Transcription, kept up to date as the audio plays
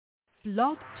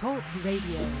Blog Talk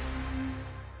Radio.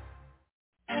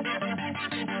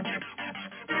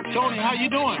 Tony, how you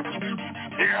doing?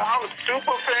 Yeah, I'm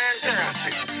super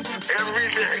fantastic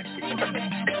every day.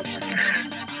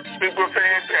 Super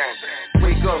fantastic.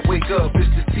 Wake up, it's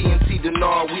the TNT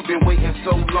Dinar. We've been waiting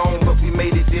so long, but we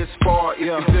made it this far. If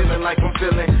you're feeling like I'm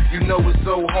feeling, you know it's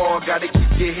so hard. Gotta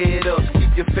keep your head up,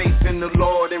 keep your faith in the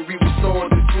Lord, and restore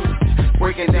the truth.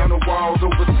 Breaking down the walls,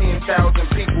 over 10,000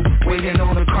 people waiting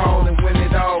on a call, and when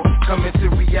it all come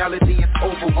into reality, it's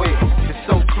over with. It's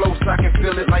so close, I can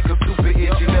feel it like a super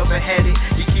hit. You never had it,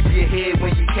 you keep your head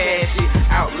when you cash it.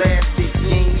 Outlast it, you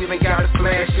ain't even gotta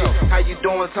flash it. How you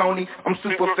doing, Tony? I'm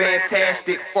super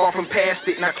fantastic, far from past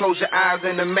it. Now close your eyes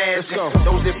and imagine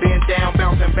those that been down,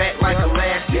 bouncing back like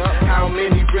elastic. How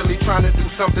many really trying to do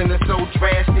something that's so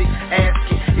drastic? Ask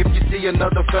it if you see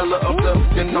another fella of the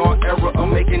Dinar era of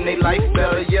making their life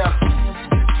better, yeah.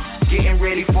 Getting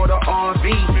ready for the RV,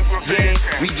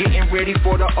 yeah. We getting ready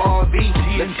for the RV.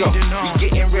 Let's go. We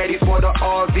getting ready for the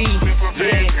RV,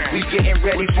 yeah. We getting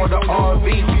ready for the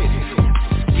RV.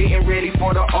 Getting ready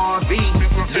for the RV,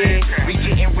 yeah. We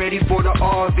getting ready for the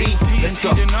RV. Let's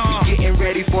go. We getting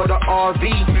ready for the RV,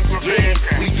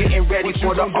 yeah. We getting ready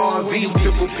for the RV.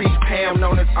 Triple P Pam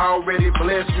known as already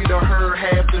blessed. We done heard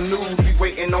half the news. We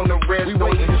waiting on the rest. We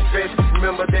waiting to stress.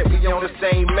 Remember that we on the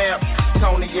same map.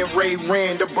 Tony and Ray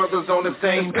Rand, the brothers on the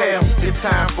same path. It's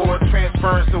time for a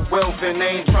transference of wealth, and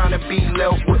I ain't trying to be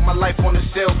left with my life on the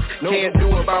shelf. Can't do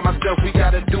it by myself. We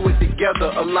gotta do it together.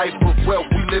 A life of wealth.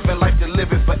 We living life to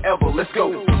live it forever. Let's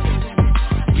go.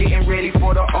 Getting ready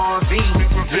for the RV,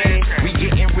 yeah. We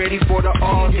getting ready for the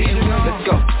RV. Let's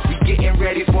go. We getting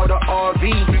ready for the RV,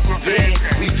 yeah.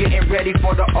 We getting ready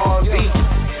for the RV.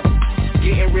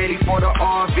 Getting ready for the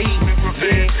RV,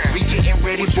 yeah. We getting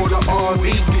ready for the RV.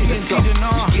 Let's go.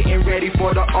 We getting ready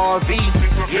for the RV,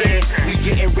 yeah. We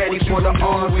getting ready for the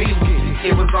RV.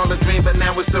 It was all a dream, but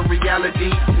now it's a reality.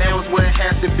 Now it's where it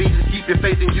has to be. Just keep your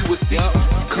faith and you will see.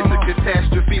 It's a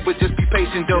catastrophe, but just be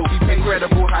patient though.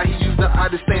 Incredible how he used the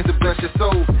oddest things to bless your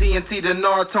soul. TNT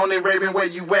Dinar, Tony Raven, where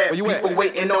you at? People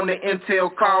waiting on the intel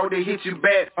call to hit you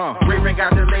back. Raven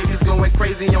got the ladies going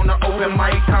crazy on the open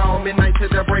mic call. Midnight to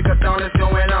the break of dawn is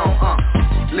going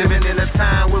on. Living in a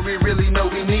time where we really know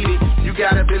we need it. You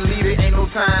gotta believe it, ain't no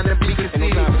time to be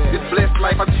conceited. This blessed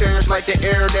life I cherish like the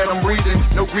air that I'm breathing.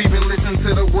 No grieving, listen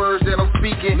to the words that I'm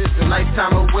speaking.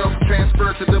 Lifetime of wealth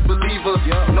transfer to the believer.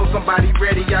 Know somebody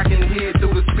ready, I can hear it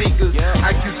through the speakers.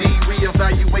 IQD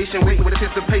reevaluation, waiting with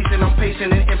anticipation. I'm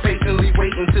patient and impatiently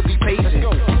waiting to be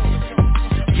patient.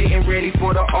 Getting ready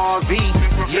for the RV,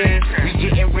 yeah. We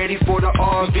getting ready for the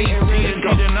RV. Let's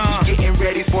go. We getting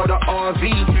ready for the RV,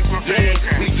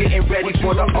 yeah. We getting ready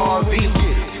for the RV.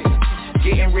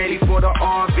 Getting ready for the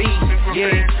RV,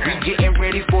 yeah. We getting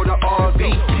ready for the RV.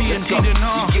 Let's go.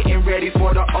 We getting ready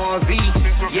for the RV,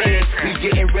 yeah. We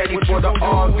getting ready for the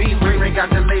RV. Ray got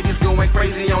the ladies going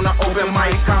crazy on the open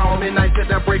mic call. Midnight to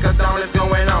the break of dawn is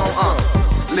going on.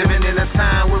 Living in a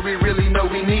time where we really know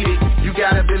we need it. You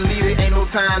gotta believe it, ain't no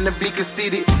time to be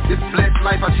conceited. This blessed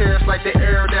life I cherish like the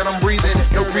air that I'm breathing.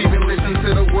 No grieving, listen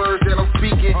to the words that I'm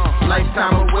speaking.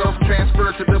 Lifetime of wealth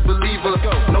transfer to the believer.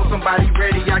 Know somebody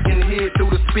ready, I can hear it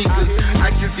through the speakers.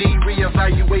 IQD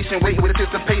reevaluation, waiting with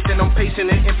anticipation. I'm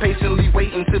patient and impatiently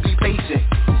waiting to be patient.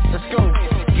 Let's go.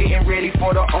 Getting ready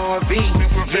for the RV,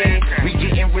 yeah. We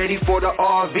getting ready for the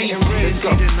RV. Let's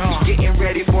go. We getting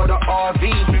ready for the RV,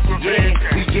 yeah.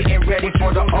 We getting ready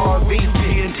for the RV.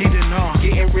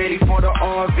 Getting ready for the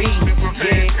RV,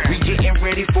 yeah. We getting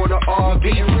ready for the RV.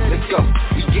 Let's go.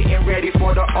 We getting ready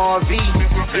for the RV,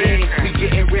 yeah. We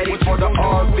getting ready for the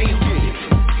RV.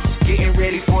 Getting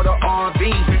ready for the RV,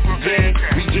 yeah.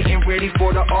 We getting ready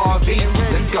for the RV.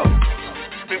 Let's go.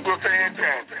 Super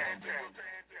fantastic.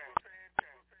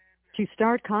 To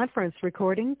start conference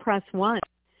recording, press 1.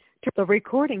 The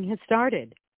recording has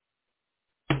started.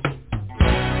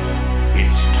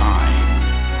 It's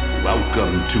time.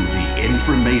 Welcome to the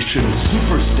Information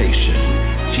Superstation,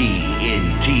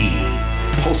 TNT.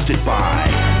 Hosted by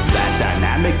that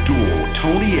dynamic duo,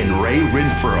 Tony and Ray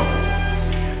Renfro.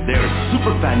 They're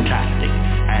super fantastic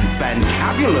and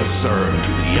fantabulous, sir,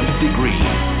 to the nth degree.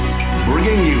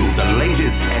 Bringing you the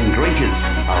latest and greatest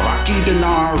Iraqi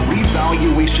dinar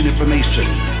revaluation information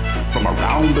from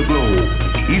around the globe,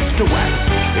 east to west.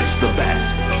 It's the best.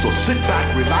 So sit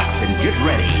back, relax, and get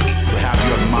ready to have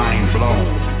your mind blown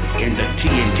in the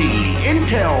TNT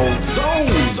Intel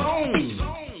Zone.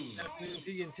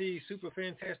 TNT Super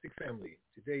Fantastic family.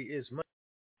 Today is Monday,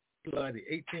 July the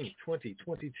 18th,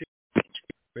 2022.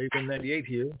 Raven 98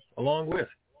 here, along with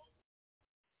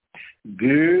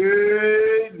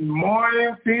Good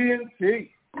morning, TNT.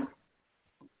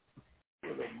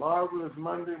 Marvelous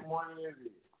Monday morning it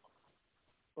is.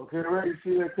 Okay, ready to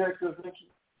see that text I sent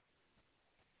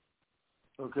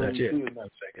you? Okay, Not yet. See it. Not a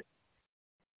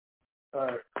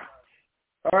second.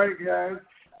 All right, guys.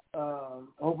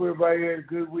 Hope everybody had a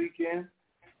good weekend.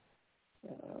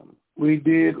 We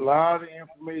did a lot of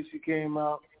information came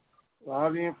out, a lot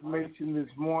of information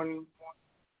this morning,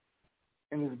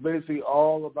 and it's basically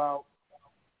all about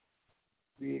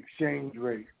the exchange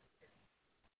rate.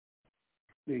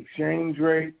 The exchange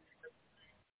rate,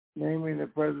 naming the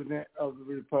president of the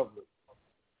republic,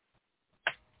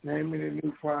 naming the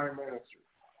new prime minister,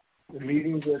 the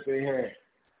meetings that they had.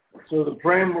 So the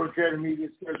framework had a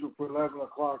meeting scheduled for 11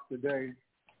 o'clock today.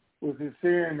 Was this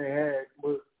hearing they had,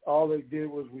 all they did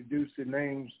was reduce the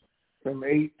names from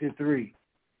 8 to 3.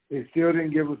 They still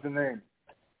didn't give us a name.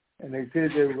 And they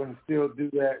said they were going to still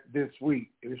do that this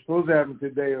week. It was supposed to happen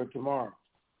today or tomorrow.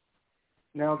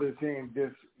 Now they're saying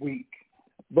this week.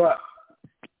 But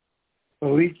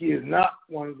Maliki is not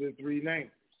one of the 3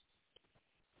 names.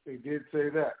 They did say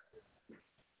that.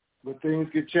 But things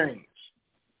could change.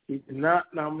 He did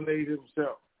not nominate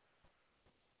himself.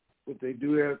 But they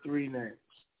do have 3 names.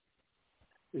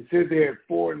 They said they had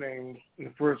 4 names in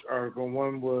the first article.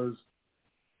 One was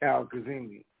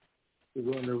Al-Kazemi. They're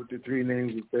going there with the 3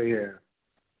 names that they have.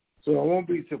 So I won't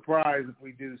be surprised if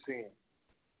we do see him.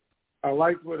 I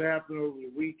liked what happened over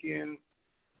the weekend.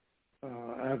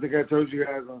 I think I told you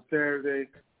guys on Saturday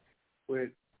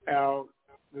with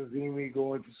Al-Kazemi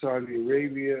going to Saudi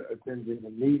Arabia, attending the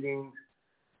meetings,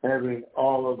 having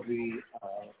all of the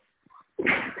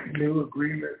new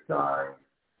agreements signed,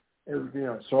 everything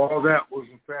else. So all that was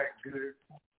in fact good.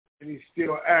 And he's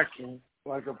still acting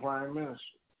like a prime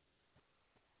minister,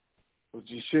 which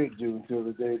he should do until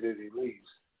the day that he leaves.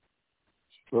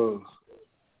 Suppose.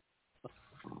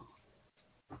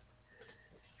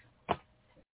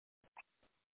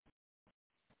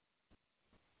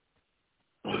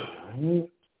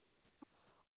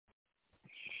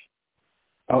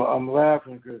 I'm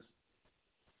laughing because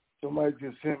somebody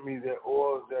just sent me that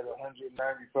oil is at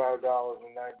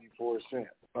 $195.94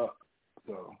 up.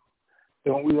 So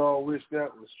don't we all wish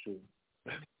that was true?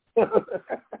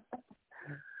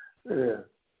 Yeah,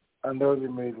 I know they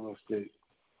made a mistake.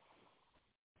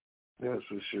 That's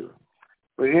for sure.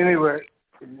 But anyway,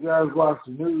 if you guys watch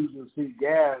the news, you'll see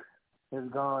gas has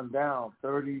gone down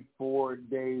 34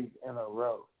 days in a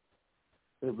row.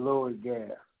 They've lowered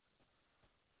gas.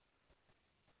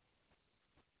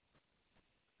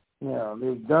 Now,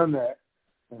 they've done that,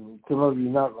 and some of you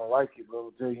are not going to like it, but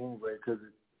I'll tell you anyway because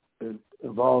it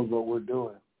involves what we're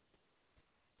doing.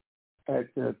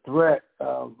 At the threat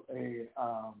of a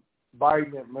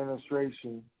Biden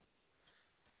administration,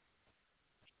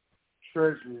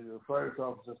 Treasury, the finance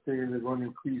officer stated they're going to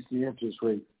increase the interest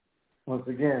rate once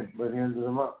again by the end of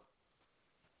the month.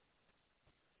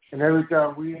 And every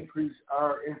time we increase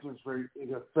our interest rate,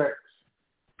 it affects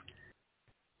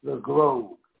the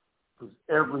globe because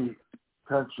every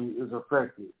country is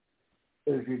affected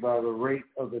basically by the rate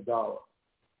of the dollar.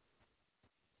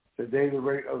 Today, the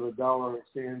rate of the dollar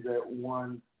stands at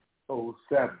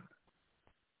 107.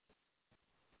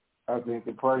 I think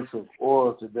the price of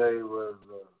oil today was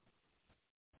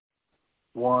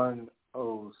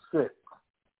 106,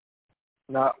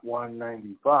 not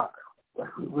 195,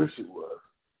 like we wish it was.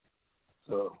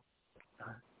 So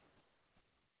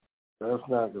that's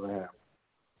not going to happen.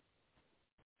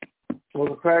 Well,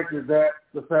 the fact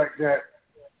that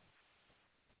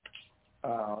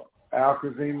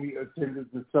Al-Kazemi attended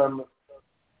the summit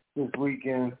this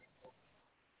weekend,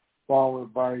 along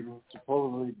with Biden.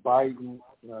 Supposedly Biden,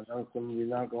 I know some of you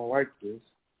are not going to like this,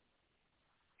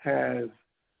 has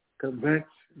convinced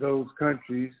those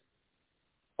countries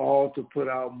all to put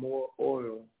out more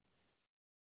oil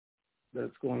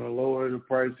that's going to lower the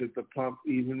price at the pump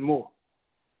even more.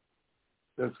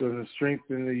 That's going to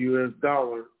strengthen the U.S.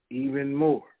 dollar even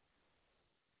more.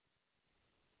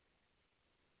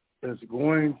 That's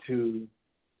going to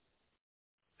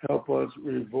help us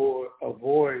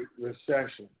avoid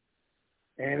recession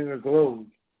and in the globe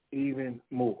even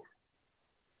more.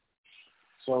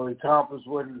 So he accomplished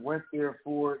what he went there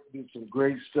for, did some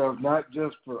great stuff, not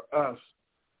just for us,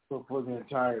 but for the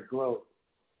entire globe.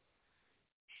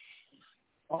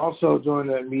 Also during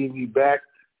that meeting, he backed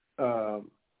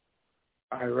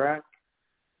Iraq.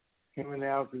 Him and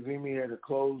Al-Kazemi had a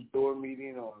closed-door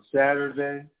meeting on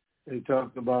Saturday. They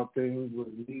talked about things, what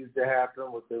needs to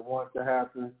happen, what they want to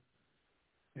happen,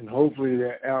 and hopefully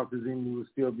that Al-Kazemi will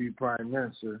still be prime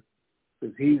minister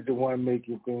because he's the one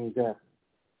making things happen.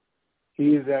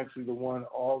 He is actually the one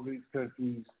all these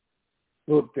countries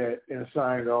looked at and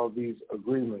signed all these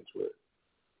agreements with.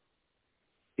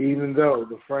 He even though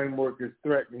the framework is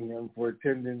threatening him for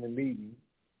attending the meeting,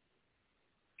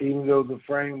 even though the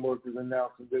framework is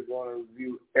announcing they're going to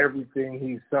review everything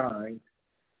he signed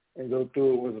and go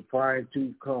through it with a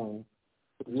fine-tooth comb.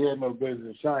 He had no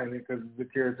business signing it because it's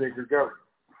a caretaker government.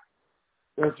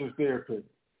 That's just their opinion.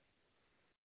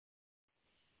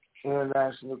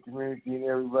 International community and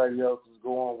everybody else is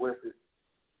going with it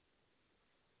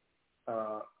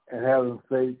and having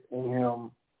faith in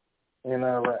him in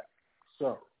Iraq.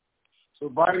 So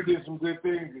Biden did some good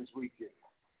things this weekend.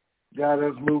 Got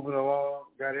us moving along,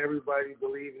 got everybody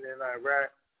believing in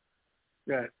Iraq,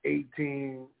 got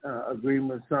 18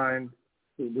 agreements signed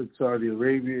with Saudi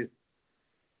Arabia,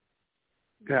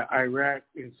 got Iraq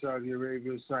and Saudi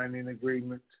Arabia signing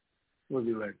agreements with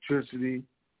electricity,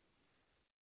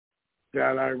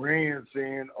 got Iran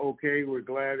saying, okay, we're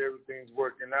glad everything's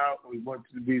working out, we want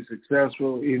you to be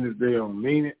successful even if they don't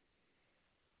mean it.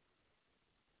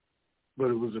 But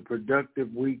it was a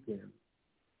productive weekend.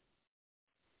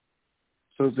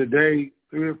 So today,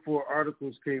 3 or 4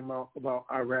 articles came out about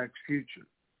Iraq's future,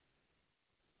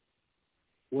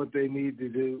 what they need to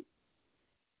do,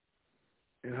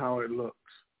 and how it looks.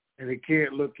 And it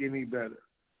can't look any better.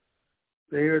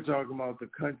 They are talking about the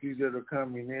countries that are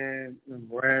coming in,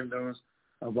 memorandums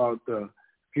about the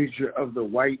future of the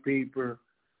white paper,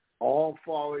 all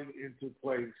falling into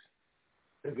place,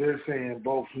 as they're saying,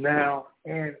 both now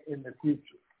and in the future.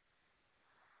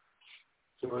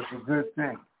 So it's a good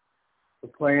thing. The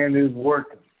plan is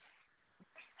working.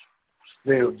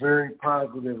 They are very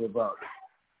positive about it.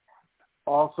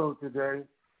 Also today,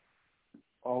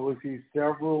 we see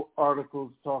several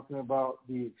articles talking about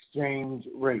the exchange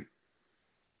rate.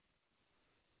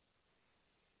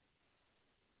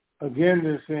 Again,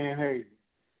 they're saying, hey,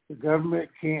 the government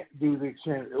can't do the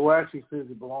exchange. It actually says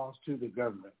it belongs to the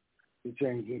government to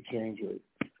change the exchange rate.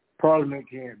 Parliament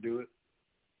can't do it.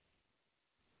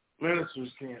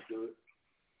 Ministers can't do it.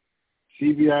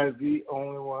 CBI is the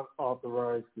only one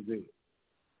authorized to do it.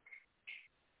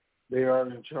 They are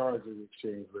in charge of the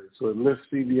exchange rate. So it lifts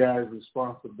CBI's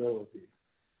responsibility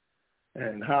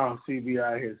and how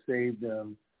CBI has saved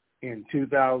them in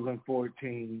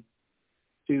 2014,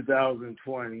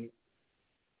 2020,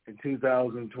 and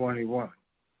 2021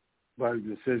 by the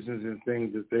decisions and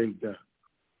things that they've done.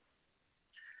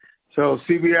 So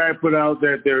CBI put out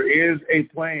that there is a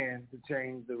plan to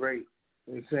change the rate.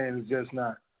 They're saying it's just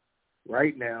not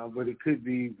right now, but it could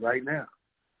be right now.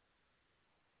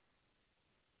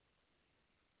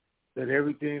 That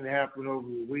everything that happened over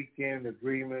the weekend,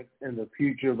 agreement, and the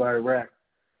future of Iraq,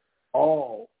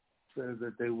 all says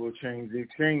that they will change the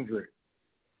exchange rate.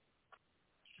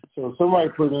 So somebody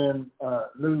put in a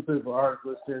newspaper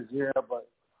article that says, yeah, but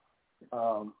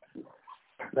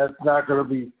that's not going to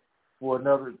be for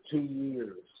another 2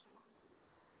 years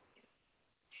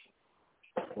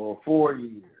or 4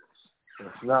 years.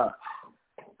 It's not.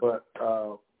 But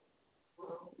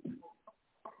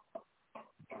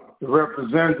the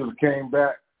representative came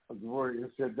back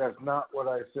and said, that's not what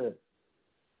I said.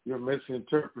 You're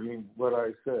misinterpreting what I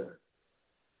said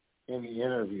in the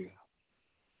interview.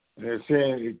 And they're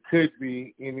saying it could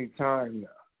be any time now.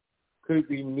 Could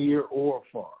be near or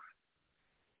far.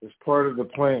 It's part of the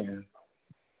plan.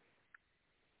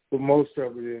 But most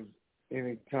of it is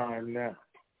any time now.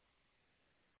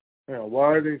 Now,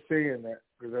 why are they saying that?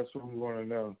 Because that's what we want to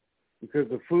know. Because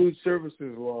the food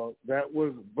services law that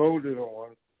was voted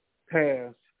on,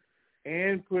 passed,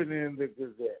 and put in the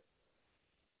Gazette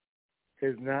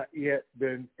has not yet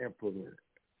been implemented.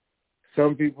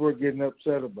 Some people are getting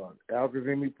upset about it.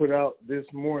 Al-Kazemi put out this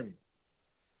morning,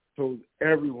 told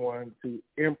everyone to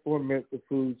implement the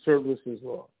food services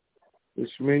law,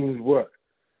 which means what?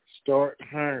 Start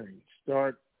hiring,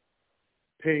 start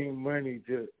paying money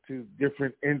to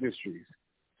different industries,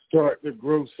 start the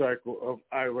growth cycle of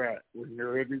Iraq when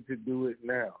they're ready to do it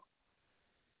now.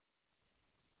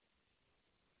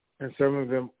 And some of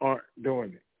them aren't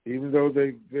doing it, even though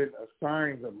they've been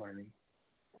assigned the money.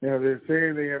 Now, they're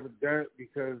saying they haven't done it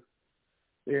because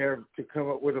they have to come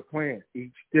up with a plan.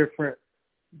 Each different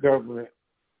government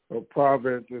or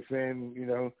province is saying,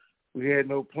 we had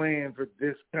no plan for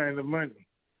this kind of money.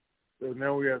 So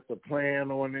now we have to plan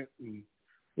on it and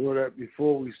do that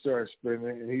before we start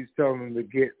spending. And he's telling them to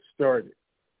get started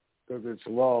because it's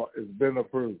law. It's been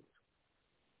approved.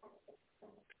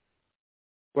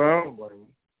 Well, I don't blame him.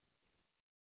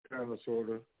 Kind of,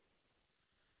 sort of.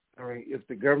 I mean, if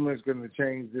the government's going to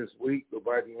change this week or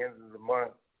by the end of the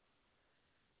month,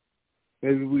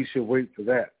 maybe we should wait for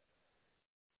that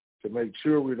to make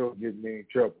sure we don't get in any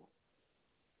trouble.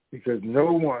 Because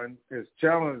no one has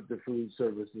challenged the food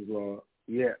services law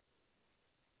yet.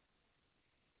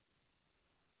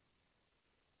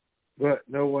 but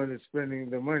no one is spending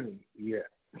the money yet,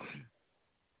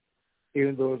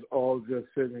 even though it's all just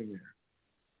sitting there.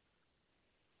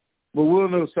 But we'll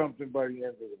know something by the end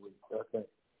of the week, I think,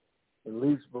 at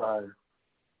least by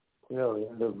the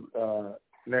end of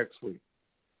next week,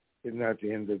 if not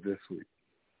the end of this week.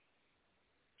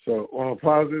 So on a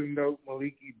positive note,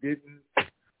 Maliki didn't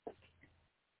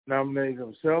nominate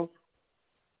himself,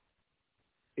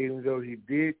 even though he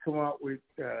did come out with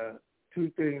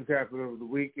two things happened over the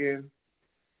weekend.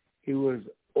 He was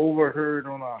overheard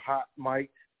on a hot mic.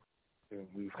 And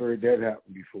we've heard that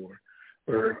happen before.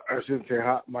 Or I shouldn't say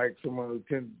hot mic, someone who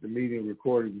attended the meeting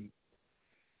recorded me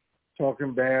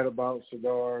talking bad about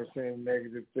Sadar, saying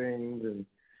negative things and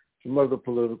some other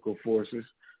political forces,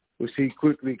 which he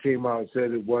quickly came out and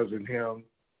said it wasn't him,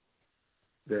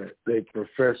 that they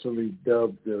professionally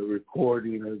dubbed the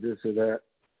recording or this or that,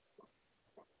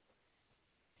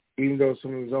 even though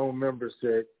some of his own members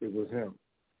said it was him.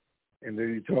 And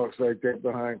then he talks like that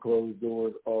behind closed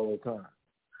doors all the time.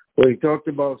 Well, he talked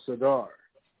about Sadar,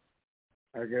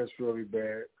 I guess really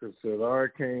bad, because Sadar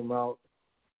came out,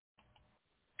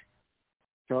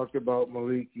 talked about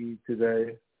Maliki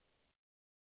today,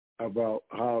 about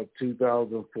how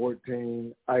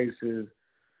 2014, ISIS,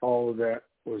 all of that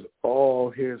was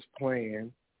all his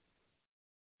plan.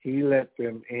 He let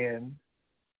them in.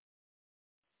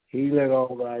 He let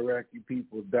all the Iraqi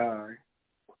people die.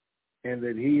 And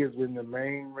that he has been the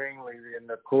main ringleader in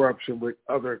the corruption with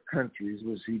other countries,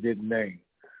 which he didn't name.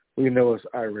 We know it's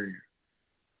Iran.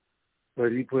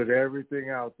 But he put everything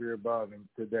out there about him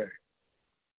today.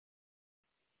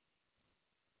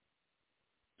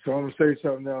 So I'm going to say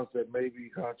something else that may be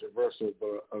controversial,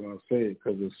 but I'm going to say it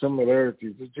because the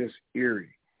similarities are just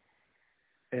eerie.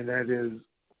 And that is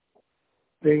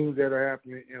things that are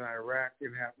happening in Iraq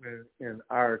and happening in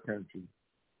our country.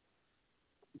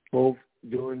 Both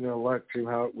during the election,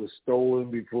 how it was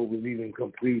stolen before we even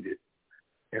completed.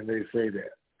 And they say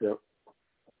that. That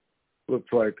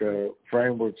looks like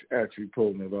framework's actually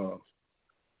pulling it off.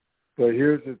 But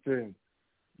here's the thing.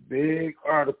 Big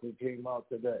article came out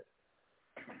today.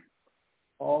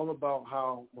 All about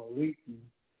how Maliki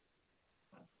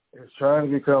is trying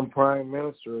to become prime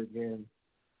minister again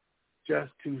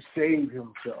just to save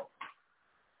himself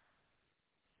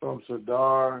from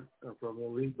Sadar and from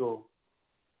illegal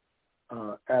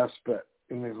aspect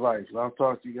in his life. And I've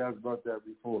talked to you guys about that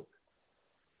before.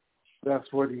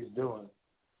 That's what he's doing.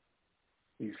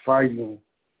 He's fighting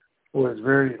for his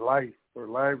very life or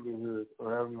livelihood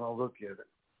or having a look at it.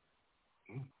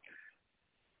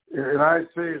 And I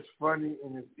say it's funny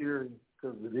and it's eerie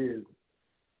because it is.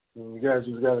 And you guys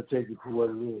just got to take it for what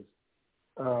it is.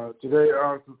 Today, an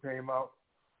article came out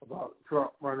about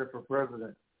Trump running for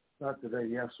president. Not today,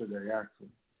 yesterday,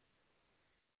 actually.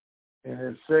 And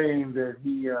it's saying that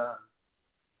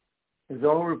his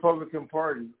own Republican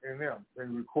Party and them, they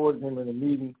recorded him in a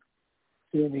meeting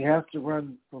saying he has to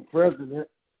run for president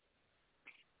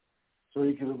so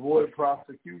he can avoid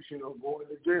prosecution or going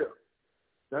to jail.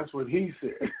 That's what he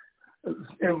said. The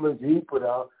statements he put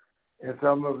out, and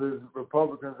some of his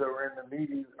Republicans that were in the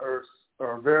meeting are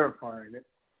verifying it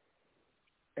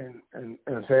and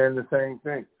saying the same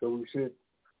thing. So we should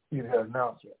see that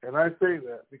announcement. And I say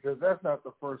that because that's not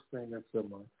the first thing that's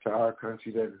similar to our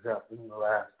country that has happened in the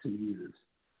last 2 years.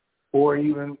 Or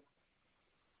even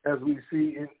as we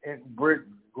see in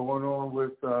Britain going on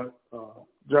with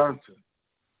Johnson,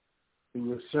 who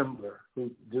was similar,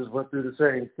 who just went through the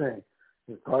same thing.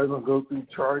 He's probably going to go through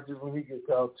charges when he gets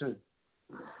out, too.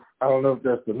 I don't know if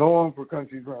that's the norm for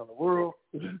countries around the world,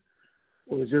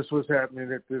 or just what's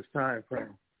happening at this time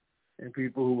frame and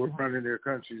people who were running their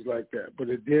countries like that. But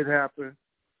it did happen.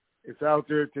 It's out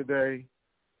there today.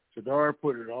 Sadar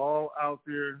put it all out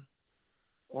there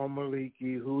on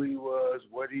Maliki, who he was,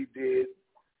 what he did,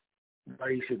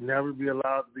 why he should never be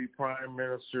allowed to be prime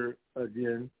minister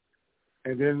again.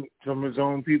 And then some of his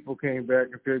own people came back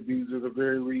and said these are the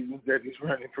very reasons that he's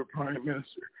running for prime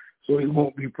minister, so he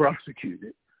won't be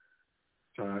prosecuted.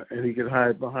 And he can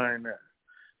hide behind that.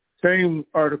 Same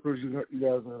articles you guys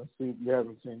are going to see if you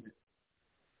haven't seen it,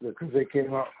 because they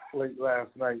came out late last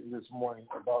night and this morning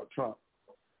about Trump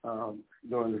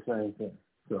doing the same thing.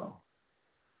 So,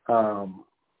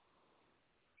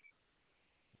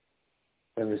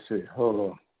 let me see. Hold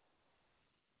on.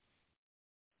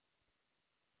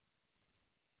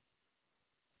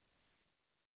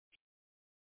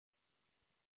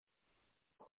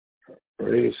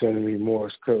 They're sending me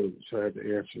Morse code, so I had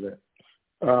to answer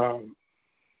that.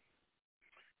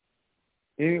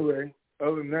 Anyway,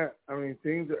 other than that, I mean,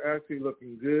 things are actually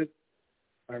looking good.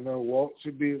 I know Walt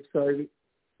should be excited.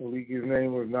 Maliki's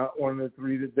name was not one of the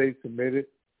three that they submitted.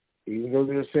 even though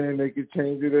they're saying they could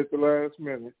change it at the last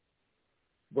minute.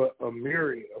 But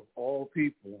Amiri, of all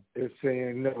people, is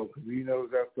saying no, because he knows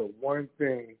that's the one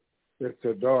thing that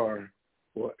Sadr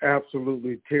will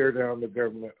absolutely tear down the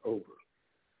government over,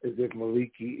 is if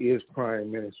Maliki is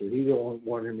prime minister. He don't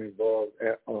want him involved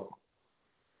at all.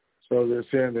 So they're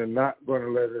saying they're not going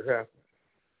to let it happen.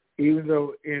 Even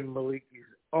though in Maliki's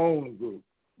own group,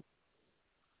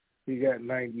 he got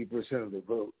 90% of the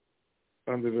vote.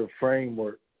 Under the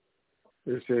framework,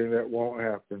 they're saying that won't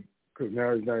happen because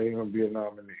now he's not even going to be a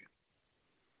nominee.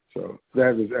 So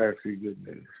that is actually good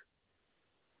news.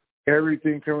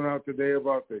 Everything coming out today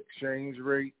about the exchange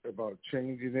rate, about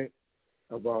changing it,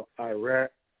 about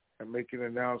Iraq, and making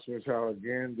announcements how,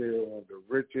 again, they're one of the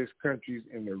richest countries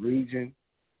in the region.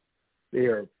 They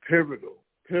are pivotal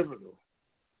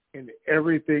in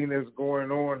everything that's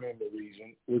going on in the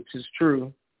region, which is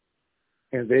true.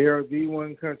 And they are the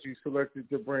one country selected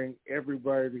to bring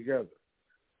everybody together.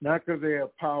 Not because they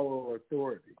have power or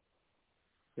authority,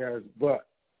 guys, but,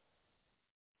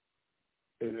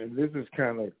 and this is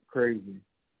kind of crazy,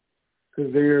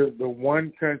 because they're the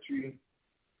one country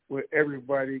where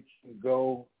everybody can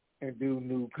go and do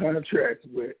new contracts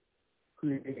with,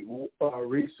 create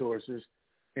resources,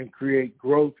 and create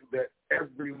growth that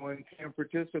everyone can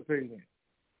participate in.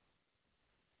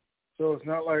 So it's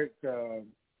not like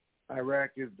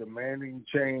Iraq is demanding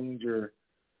change or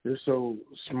they're so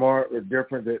smart or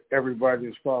different that everybody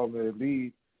is following their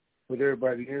lead, but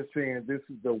everybody is saying this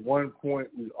is the one point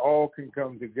we all can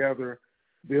come together,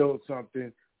 build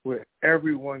something where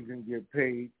everyone can get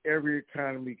paid, every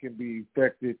economy can be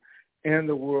affected, and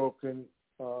the world can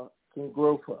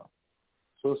grow from.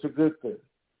 So it's a good thing.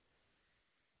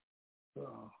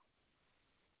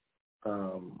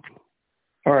 All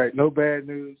right, no bad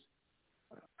news.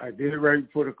 I did it right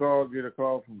before the call, get a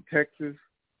call from Texas,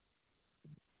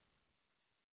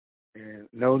 and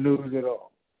no news at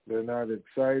all. They're not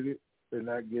excited. They're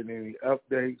not getting any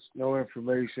updates, no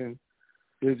information.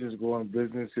 They're just going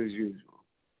business as usual.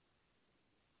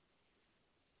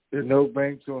 There's no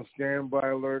banks on standby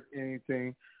alert,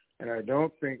 anything, and I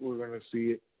don't think we're going to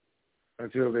see it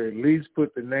until they at least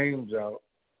put the names out.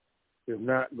 If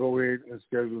not, go ahead and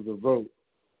schedule the vote,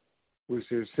 which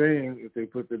they're saying if they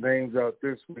put the names out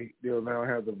this week, they'll now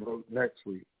have the vote next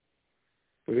week.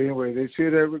 But anyway, they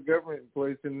should have a government in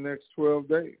place in the next 12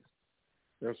 days.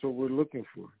 That's what we're looking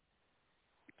for.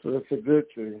 So that's a good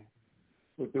thing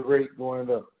with the rate going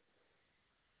up.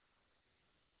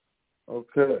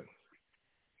 Okay.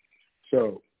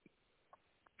 So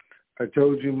I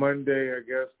told you Monday, I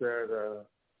guess, that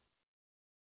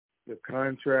the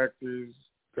contractors,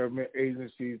 government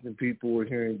agencies, and people were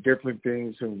hearing different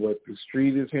things from what the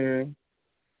street is hearing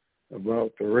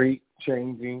about the rate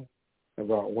changing,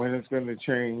 about when it's going to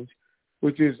change,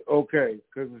 which is okay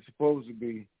because it's supposed to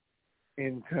be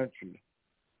in country.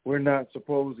 We're not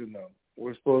supposed to know.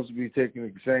 We're supposed to be taking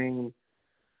the same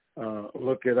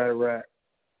look at Iraq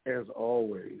as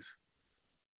always.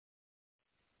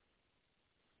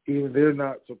 Even they're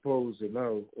not supposed to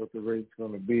know what the rate's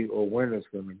going to be or when it's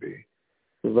going to be.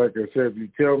 Because like I said, if you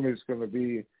tell me it's going to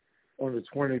be on the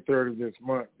 23rd of this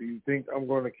month, do you think I'm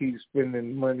going to keep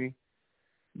spending money,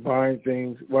 buying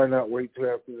things? Why not wait till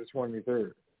after the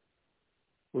 23rd,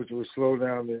 which will slow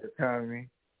down the economy?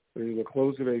 So the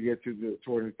closer they get to the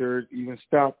 23rd, even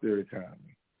stop their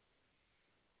economy.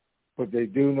 But they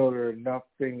do know there are enough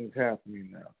things happening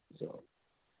now. So,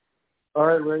 all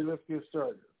right, Ray, let's get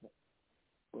started.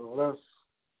 Well,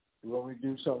 let me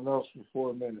do something else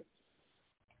for 4 minutes.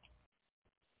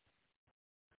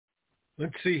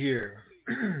 Let's see here.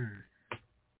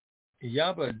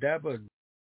 Yabba Dabba.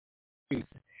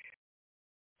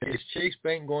 Is Chase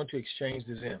Bank going to exchange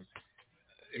the Zim?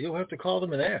 You'll have to call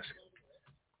them and ask.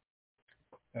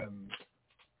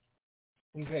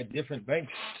 We've had different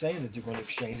banks saying that they're going to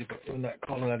exchange it, but we're not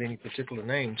calling out any particular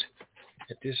names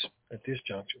at this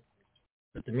juncture.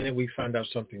 But the minute we find out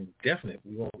something definite,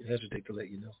 we won't hesitate to let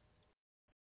you know.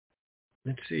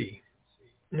 Let's see.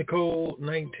 Nicole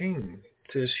 19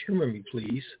 says, humor me,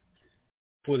 please,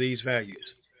 for these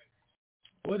values.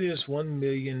 What is 1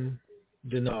 million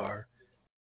dinar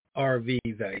RV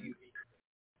value?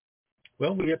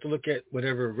 Well, we have to look at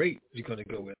whatever rate you're going to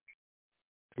go with.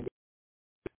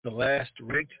 The last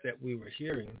rate that we were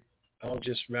hearing, I'll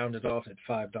just round it off at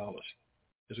 $5,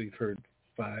 as we've heard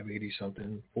 580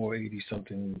 something, 480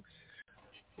 something.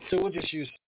 So we'll just use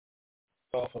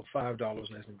off of $5 as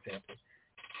an example.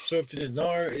 So if the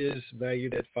dinar is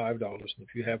valued at $5, and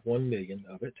if you have 1 million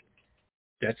of it,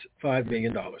 that's $5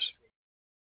 million.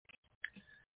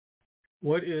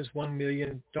 What is 1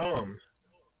 million dirham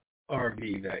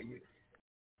RV value?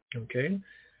 Okay.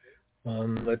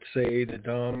 Let's say the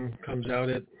DOM comes out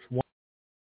at $1.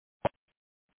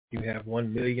 You have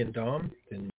 1 million DOM,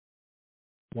 then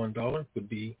 $1 would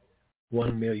be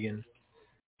 $1 million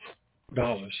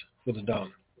for the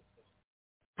DOM.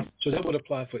 So that would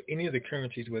apply for any of the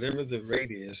currencies, whatever the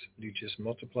rate is. You just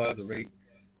multiply the rate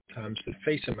times the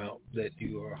face amount that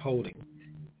you are holding.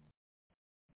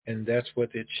 And that's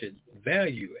what it should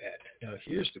value at. Now,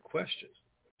 here's the question.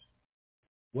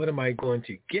 What am I going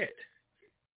to get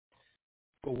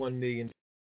for 1 million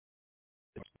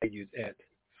valued at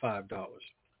 $5?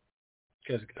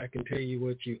 Because I can tell you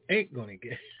what you ain't going to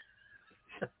get.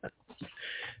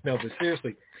 No, but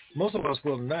seriously, most of us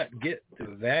will not get the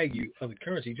value of the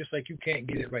currency, just like you can't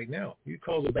get it right now. You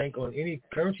call the bank on any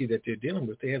currency that they're dealing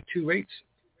with, they have two rates,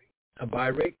 a buy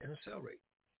rate and a sell rate.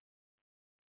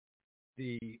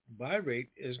 The buy rate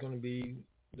is going to be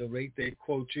the rate they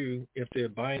quote you if they're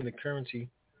buying the currency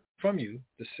from you.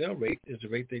 The sell rate is the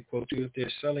rate they quote you if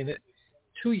they're selling it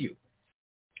to you.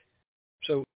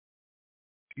 So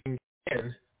you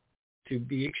can to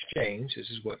be exchanged, this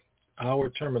is what our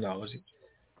terminology,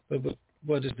 but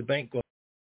what is the bank going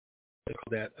to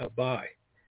call that? A buy.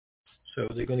 So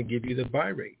they're going to give you the buy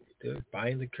rate. They're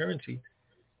buying the currency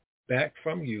back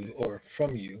from you or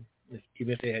from you,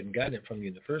 even if they hadn't gotten it from you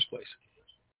in the first place.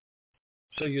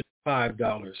 So you're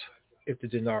 $5 if the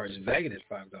dinar is valued at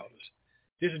 $5.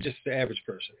 This is just the average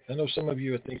person. I know some of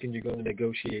you are thinking you're going to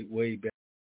negotiate way better,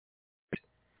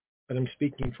 but I'm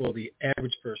speaking for the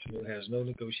average person who has no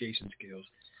negotiation skills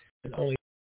and only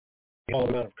a small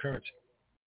amount of currency.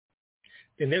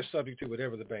 Then they're subject to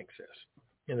whatever the bank says.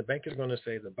 And the bank is going to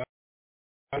say the buy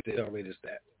rate is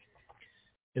that.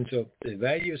 And so the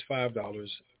value is $5.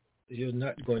 You're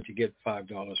not going to get $5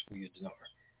 for your dinar.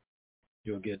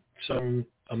 You'll get some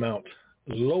amount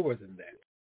lower than that.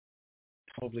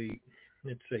 Probably,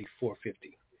 let's say $4.50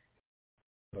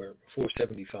 or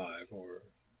 $4.75 or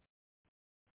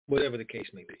whatever the case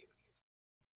may be.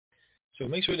 So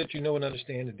make sure that you know and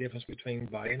understand the difference between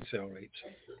buy and sell rates.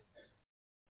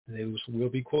 Those will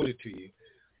be quoted to you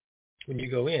when you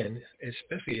go in,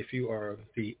 especially if you are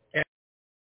the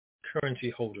currency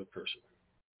holder person.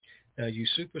 Now, you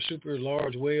super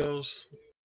large whales,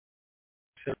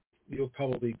 you'll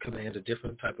probably command a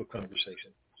different type of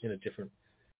conversation and a different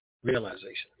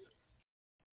realization.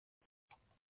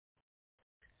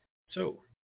 So,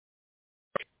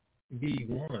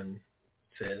 B1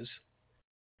 says,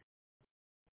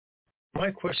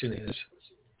 my question is,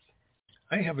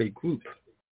 I have a group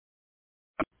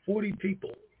of 40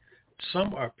 people.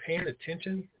 Some are paying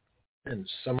attention and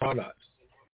some are not.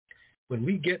 When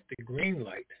we get the green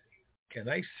light, can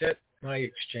I set my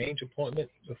exchange appointment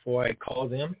before I call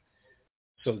them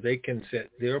so they can set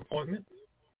their appointment?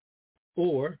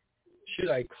 Or should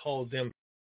I call them,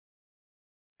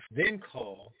 then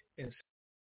call and say,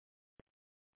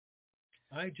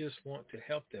 I just want to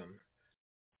help them,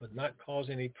 but not cause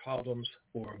any problems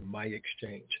for my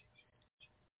exchange?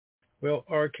 Well,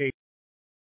 RK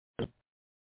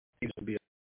needs to be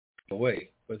a way,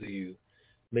 whether you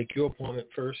make your appointment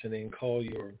first and then call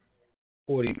your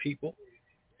 40 people,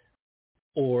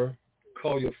 or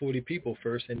call your 40 people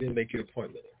first and then make your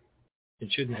appointment.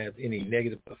 It shouldn't have any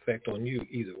negative effect on you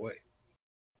either way.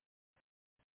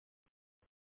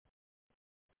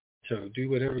 So do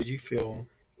whatever you feel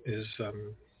is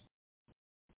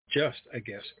just, I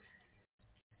guess.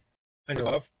 I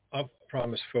know I've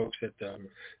promised folks that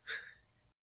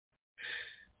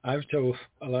I've told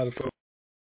a lot of folks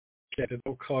that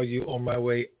they'll call you on my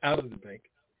way out of the bank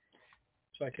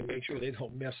so I can make sure they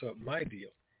don't mess up my deal.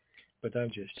 But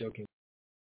I'm just joking.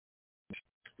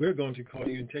 We're going to call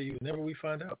you and tell you whenever we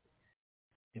find out.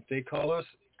 If they call us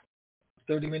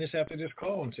 30 minutes after this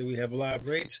call and say we have live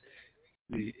rates,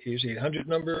 here's 800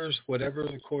 numbers, whatever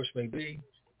the course may be,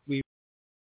 we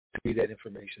give you that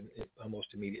information almost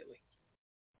immediately.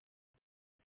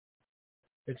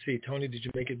 Let's see, Tony, did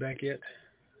you make it back yet?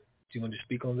 Do you want to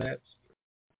speak on that?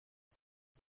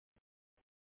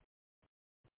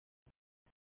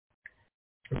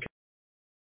 Okay.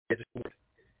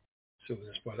 So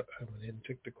that's why I went ahead and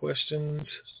took the questions,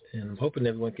 and I'm hoping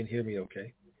everyone can hear me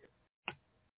okay.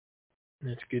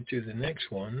 Let's get to the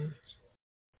next one.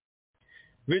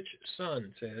 Rich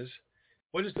Sun says,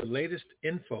 what is the latest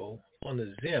info on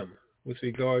the Zim with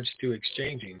regards to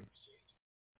exchanging?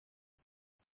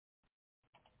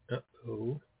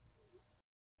 Uh-oh.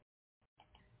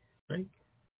 Right.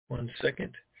 1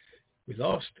 second. We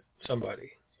lost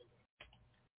somebody.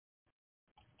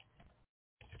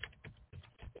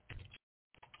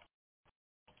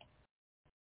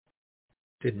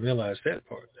 Didn't realize that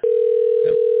part.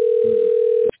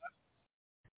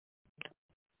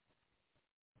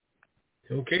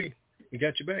 Okay, we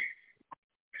got you back.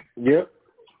 Yep.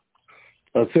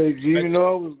 I said, do you even know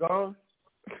I was gone?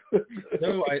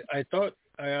 No, I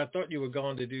thought you were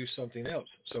going to do something else,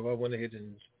 so I went ahead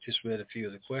and just read a few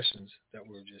of the questions that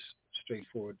were just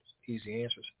straightforward, easy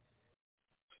answers.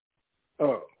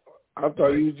 Oh, I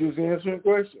thought you were just answering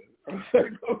questions. I was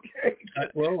like, okay. I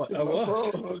was.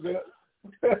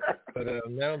 Okay. But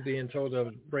now I'm being told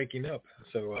I'm breaking up,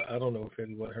 so I don't know if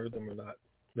anyone heard them or not.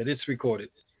 But it's recorded.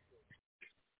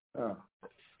 Oh.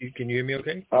 Can you hear me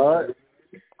okay? All right.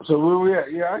 So where we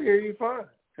at? Yeah, I hear you fine.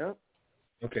 Yeah.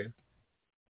 Okay.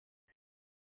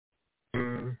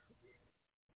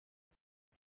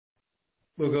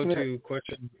 We'll go to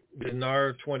question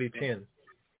Dinar 2010.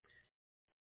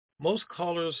 Most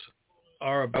callers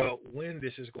are about when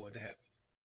this is going to happen.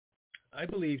 I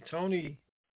believe Tony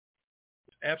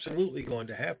is absolutely going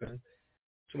to happen,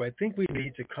 so I think we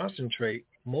need to concentrate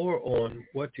more on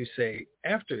what to say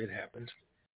after it happens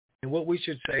and what we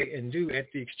should say and do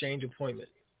at the exchange appointment.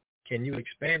 Can you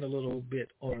expand a little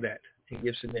bit on that and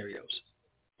give scenarios?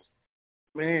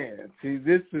 Man, see,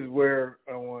 this is where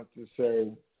I want to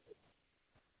say,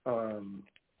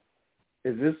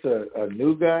 is this a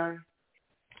new guy?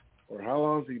 Or how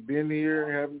long has he been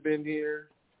here, haven't been here?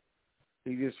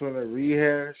 He just want to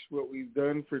rehash what we've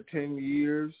done for 10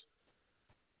 years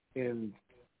in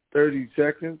 30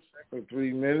 seconds or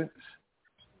 3 minutes.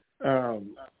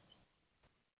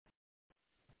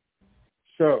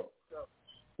 So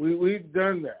we've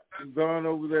done that. We've gone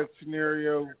over that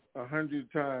scenario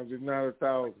 100 times, if not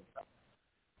 1,000.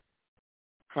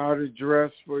 How to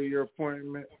dress for your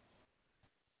appointment.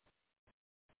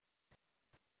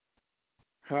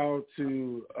 How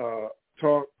to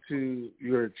talk to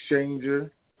your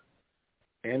exchanger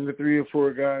and the 3 or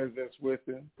 4 guys that's with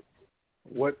him.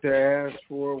 What to ask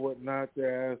for, what not to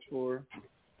ask for.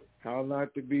 How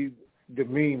not to be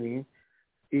demeaning,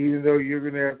 even though you're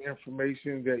going to have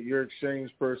information that your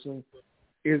exchange person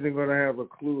isn't going to have a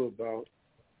clue about.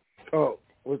 Oh,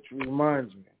 which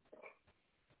reminds me.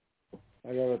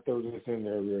 I got to throw this in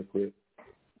there real quick.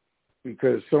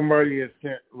 Because somebody has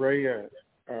sent Ray an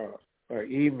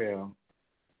email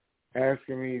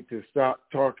asking me to stop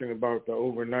talking about the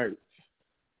overnights.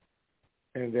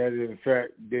 And that, in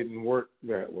fact, didn't work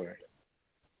that way.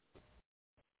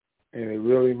 And it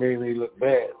really made me look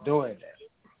bad doing that.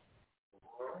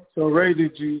 So, Ray,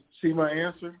 did you see my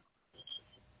answer?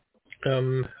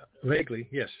 Vaguely,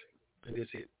 yes. I did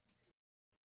see it.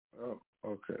 Oh,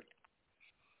 okay.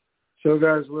 So,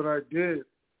 guys, what I did,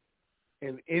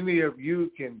 and any of you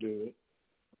can do it,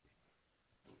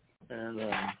 and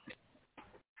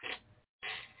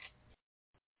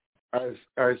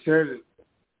I said it,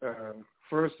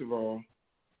 first of all,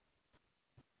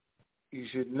 you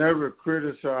should never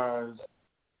criticize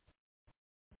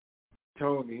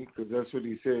Tony, because that's what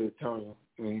he said,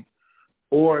 Tony,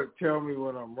 or tell me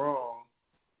when I'm wrong,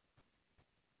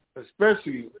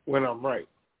 especially when I'm right.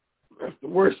 That's the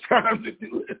worst time to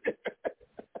do it.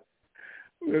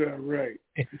 When I'm right.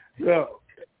 So,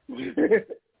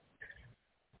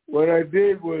 what I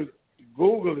did was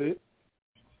Google it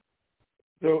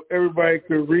so everybody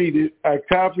could read it. I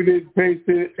copied it,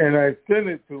 pasted it, and I sent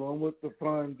it to them what the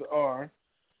funds are,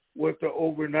 what the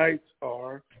overnights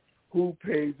are, who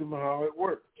pays them, how it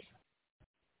works.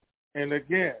 And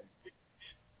again,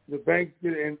 the bank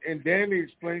did, and Danny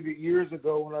explained it years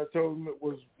ago when I told him it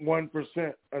was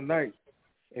 1% a night.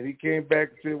 And he came back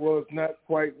and said, well, it's not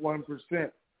quite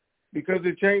 1% because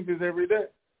it changes every day.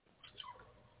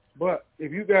 But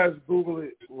if you guys Google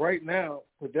it right now,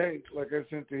 today, like I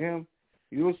sent to him,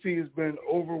 you'll see it's been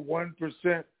over 1%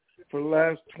 for the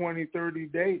last 20, 30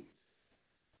 days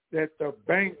that the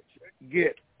banks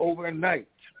get overnight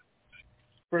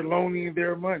for loaning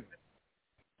their money.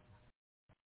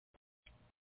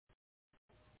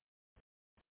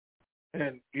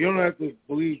 And you don't have to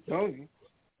believe Tony.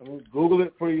 I mean, Google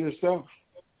it for yourself.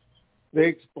 They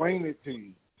explain it to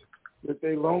you, that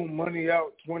they loan money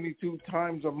out 22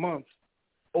 times a month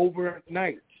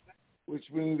overnight, which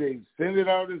means they send it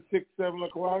out at 6, 7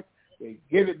 o'clock. They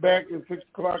get it back at 6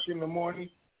 o'clock in the morning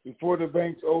before the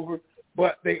bank's over,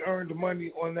 but they earned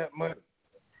money on that money.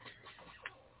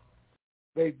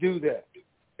 They do that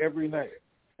every night,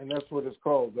 and that's what it's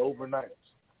called, the overnights.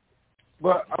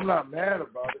 But I'm not mad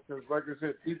about it because, like I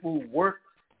said, people who work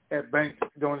at banks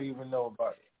don't even know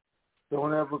about it,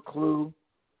 don't have a clue,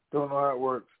 don't know how it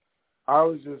works. I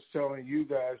was just telling you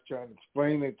guys, trying to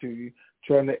explain it to you,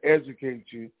 trying to educate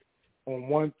you on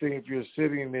one thing. If you're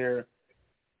sitting there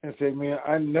and say, man,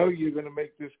 I know you're going to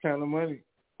make this kind of money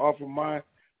off of my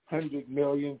 $100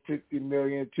 million, $50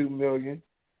 million, $2 million,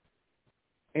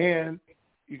 and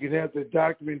You can have the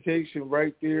documentation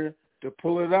right there to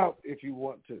pull it out if you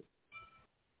want to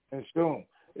and show him.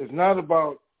 It's not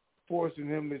about forcing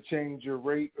him to change your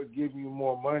rate or give you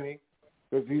more money,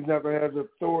 because he's not going to have the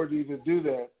authority to do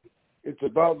that. It's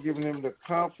about giving him the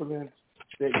confidence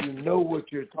that you know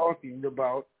what you're talking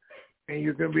about and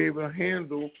you're going to be able to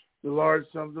handle the large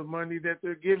sums of money that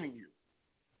they're giving you.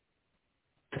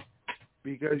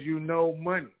 Because you know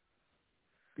money.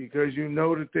 Because you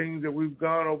know the things that we've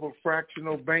gone over,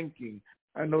 fractional banking.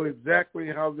 I know exactly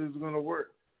how this is going to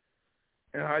work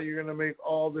and how you're going to make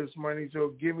all this money.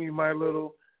 So give me my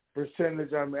little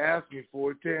percentage I'm asking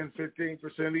for, 10,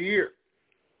 15% a year.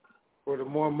 For the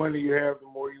more money you have, the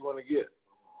more you want to get.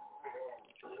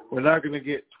 We're not going to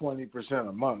get 20%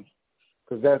 a month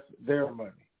because that's their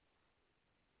money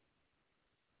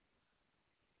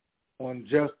on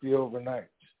just the overnights.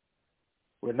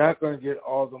 We're not going to get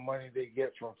all the money they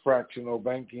get from fractional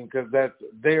banking because that's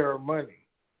their money.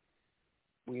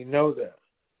 We know that.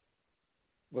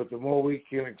 But the more we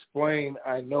can explain,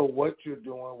 I know what you're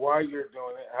doing, why you're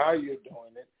doing it, how you're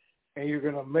doing it, and you're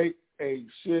going to make a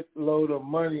shitload of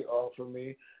money off of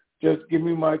me. Just give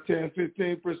me my 10,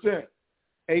 15%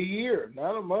 a year,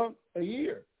 not a month, a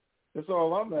year. That's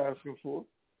all I'm asking for.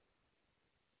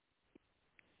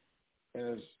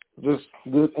 And it's just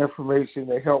good information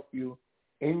to help you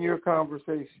in your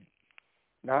conversation,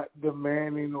 not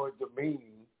demanding or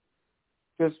demeaning,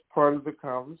 just part of the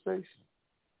conversation.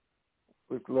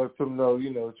 Which lets them know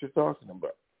you know what you're talking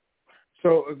about.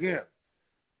 So again,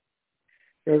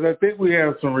 because I think we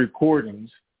have some recordings,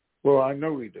 well, I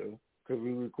know we do, because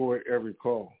we record every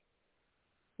call,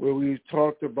 where we've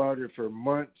talked about it for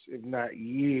months, if not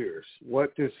years,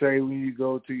 what to say when you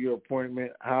go to your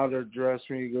appointment, how to dress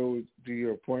when you go to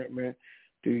your appointment,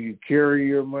 do you carry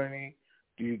your money,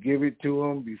 do you give it to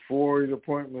them before the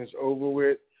appointment's over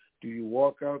with, do you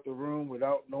walk out the room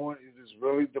without knowing is this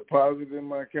really deposited in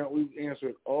my account? We've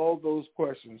answered all those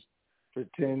questions for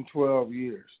 10, 12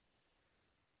 years.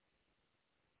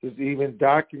 There's even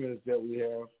documents that we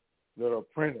have that are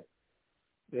printed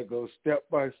that go step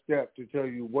by step to tell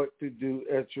you what to do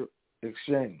at your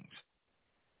exchange.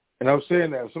 And I'm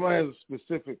saying that if somebody has a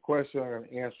specific question, I'm going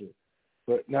to answer it,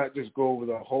 but not just go over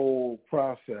the whole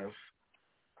process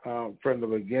from the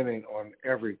beginning on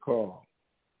every call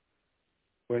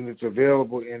when it's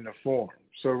available in the form.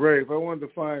 So, Ray, if I wanted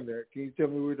to find that, can you tell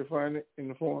me where to find it in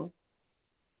the form?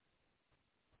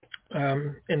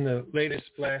 In the latest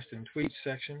blast and tweet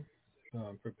section,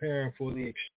 preparing for the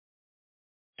exchange.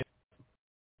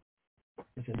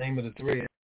 That's the name of the thread.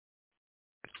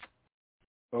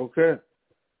 Okay.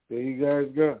 There you guys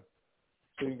go.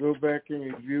 So you go back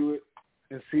and review it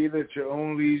and see it at your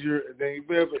own leisure. And then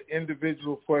you have an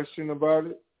individual question about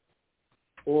it,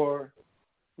 or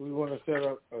we want to set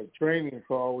up a training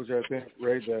call, which I think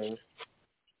Ray does.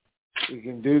 We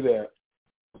can do that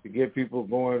to get people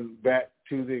going back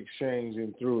to the exchange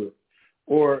and through it.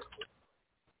 Or,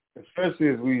 especially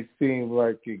as we seem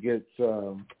like it gets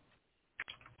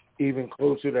even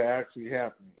closer to actually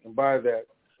happening. And by that,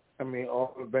 I mean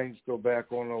all the banks go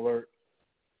back on alert.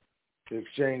 The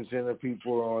exchange center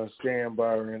people are on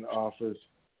standby or in office.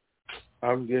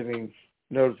 I'm getting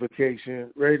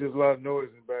notification. Ray, there's a lot of noise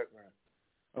in the background.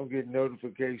 I'm getting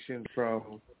notifications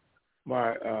from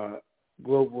my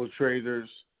global traders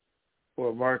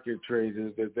or market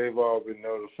traders that they've all been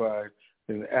notified.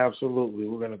 And absolutely,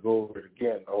 we're going to go over it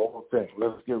again, the whole thing.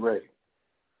 Let's get ready.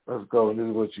 Let's go. This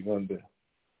is what you're going to do.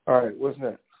 All right, what's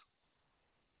next?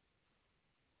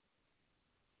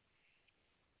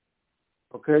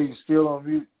 Okay, you still on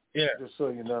mute? Yeah. Just so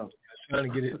you know. I'm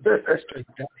trying to get it straight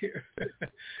out here.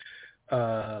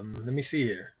 Let me see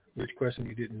here. Which question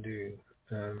you didn't do?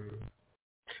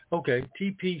 Okay,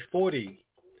 TP40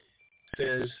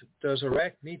 says, does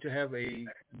Iraq need to have a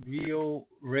real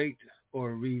rate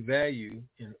or revalue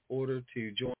in order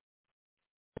to join?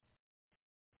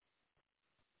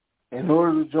 In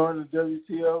order to join the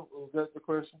WTO? Was that the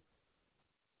question?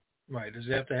 Right. Does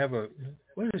it have to have a,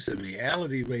 what is it,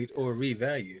 reality rate or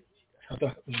revalue? I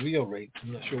thought it was real rate.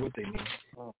 I'm not sure what they mean.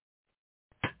 Oh.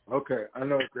 Okay, I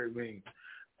know what they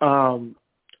mean.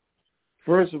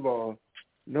 First of all,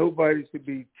 nobody should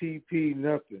be TP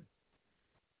nothing.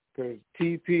 Because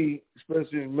TP,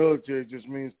 especially in the military, just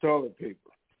means toilet paper.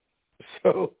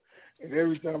 So, and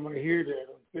every time I hear that,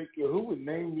 I'm thinking, who would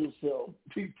name yourself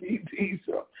TPP?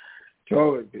 So,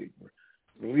 toilet paper.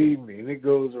 Believe me, and it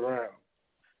goes around.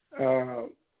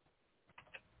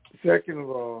 Second of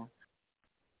all,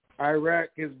 Iraq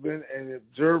has been an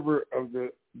observer of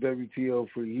the WTO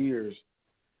for years.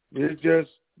 They're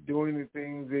just doing the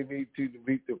things they need to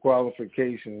meet the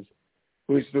qualifications,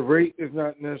 which the rate is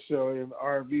not necessarily, and the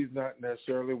RV is not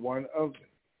necessarily one of them.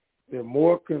 They're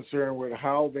more concerned with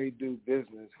how they do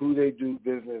business, who they do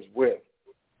business with,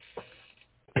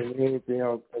 than anything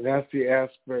else. And that's the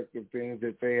aspect of things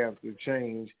that they have to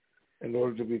change in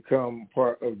order to become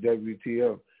part of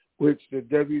WTO, which the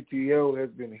WTO has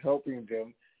been helping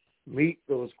them meet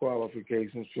those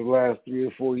qualifications for the last 3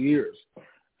 or 4 years.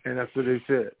 And that's what they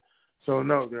said. So,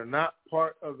 no, they're not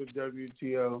part of the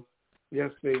WTO.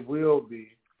 Yes, they will be,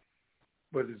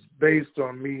 but it's based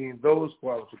on meeting those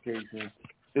qualifications.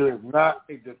 There is not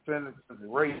a definitive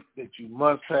rate that you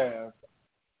must have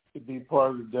to be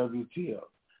part of the WTO.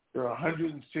 There are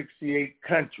 168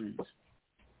 countries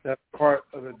that's part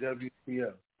of the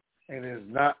WTO, and it is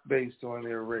not based on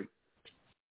their rate.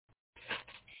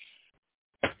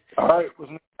 All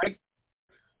right.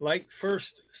 Light First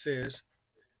says,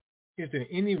 is there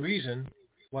any reason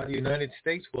why the United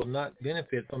States will not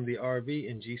benefit from the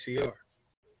RV and GCR?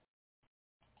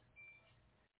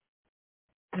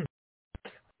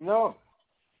 No. Of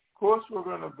course we're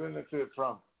going to benefit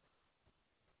from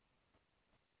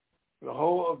it. The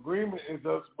whole agreement is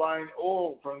us buying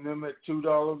oil from them at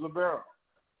 $2 a barrel.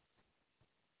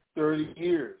 30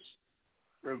 years.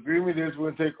 The agreement is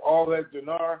we're going to take all that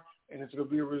dinar and it's going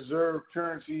to be a reserve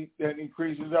currency that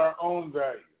increases our own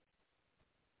value.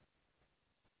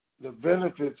 The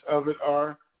benefits of it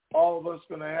are all of us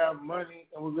going to have money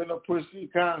and we're going to push the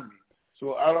economy.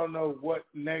 So I don't know what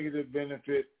negative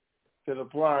benefit could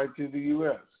apply to the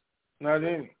U.S. Not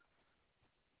any.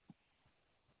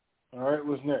 All right,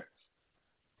 what's next?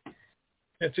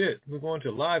 That's it. We're going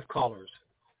to live callers.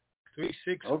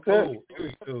 360. Okay.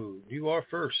 You are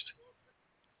first.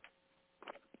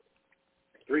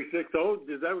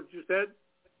 360, is that what you said?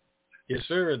 Yes,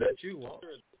 sir. That's you, Walter.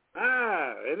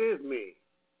 Ah, it is me.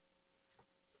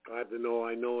 Glad to know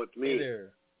I know it's me. Hey there.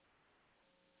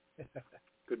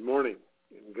 Good morning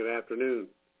and good afternoon.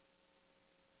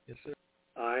 Yes, sir.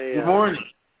 Good morning.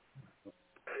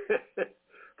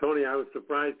 Tony, I was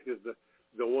surprised because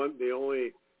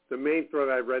the main thread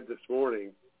I read this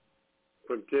morning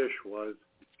from Tish was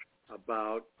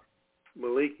about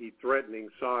Maliki threatening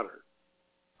Sauter.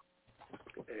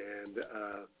 And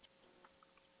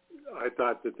I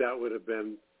thought that would have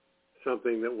been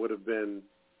something that would have been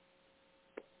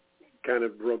kind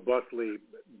of robustly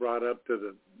brought up to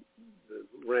the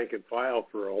rank and file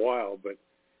for a while, but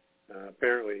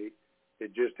apparently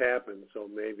it just happened. So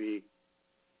maybe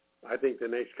I think the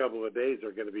next couple of days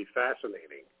are going to be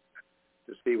fascinating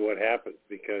to see what happens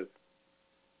because,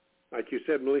 like you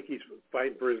said, Maliki's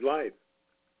fighting for his life.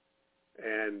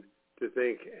 And to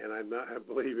think, and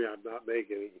believe me, I'm not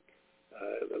making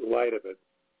light of it,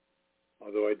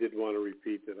 although I did want to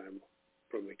repeat that I'm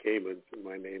from the Caymans and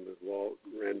my name is Walt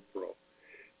Renfro.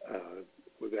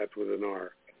 That's with an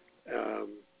R.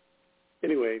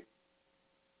 Anyway,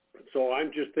 so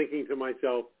I'm just thinking to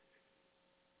myself,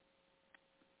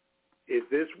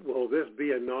 will this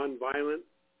be a nonviolent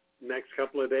next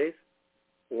couple of days,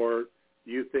 or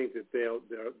do you think that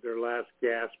their last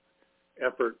gasp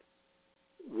effort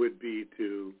would be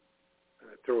to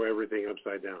throw everything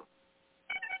upside down?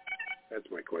 That's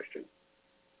my question.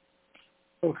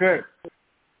 Okay.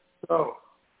 So,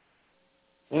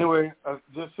 anyway, I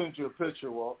just sent you a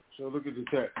picture, Walt, so look at the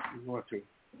text if you want to.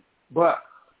 But,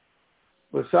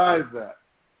 besides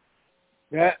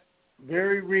that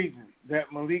very reason that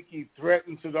Maliki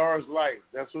threatened Sadar's life,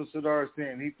 that's what Sadar is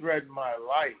saying, he threatened my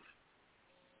life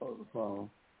on the phone,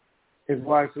 is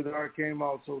why Sadar came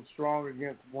out so strong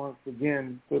against, once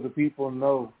again, so the people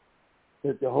know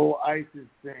that the whole ISIS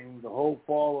thing, the whole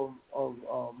fall of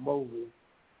Moses,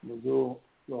 the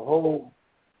whole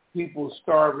people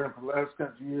starving for the last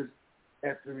couple of years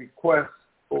at the request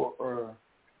or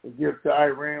the gift to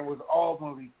Iran was all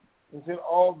Maliki. It's in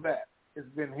all that. It's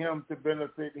been him to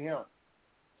benefit him.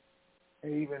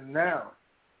 And even now,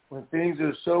 when things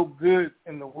are so good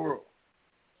in the world,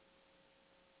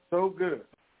 so good,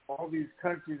 all these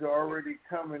countries are already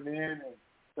coming in and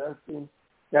investing,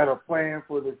 got a plan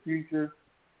for the future.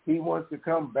 He wants to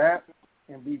come back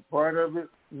and be part of it?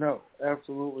 No,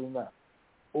 absolutely not.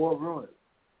 Or ruin it.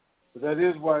 But that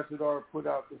is why Sadar put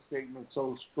out the statement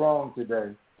so strong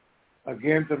today,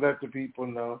 again, to let the people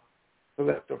know, to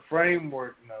let the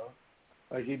framework know,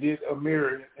 like he did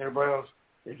Amir and everybody else,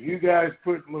 if you guys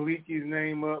put Maliki's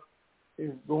name up,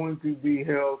 it's going to be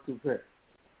held to pay.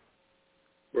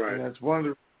 Right. And that's one of the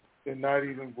reasons they're not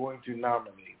even going to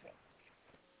nominate him.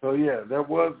 So, yeah, that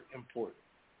was important.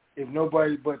 If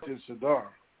nobody but just Sadar.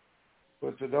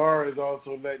 But Sadar is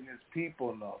also letting his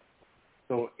people know.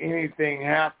 So anything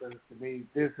happens to me,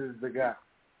 this is the guy.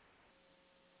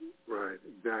 Right,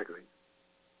 exactly.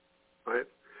 Right.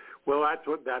 Well,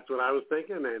 that's what I was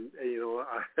thinking, and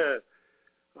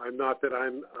I'm not that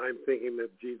I'm thinking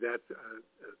that that's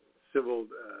civil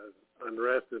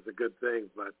unrest is a good thing,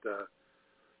 but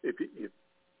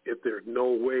if there's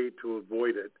no way to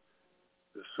avoid it,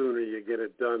 the sooner you get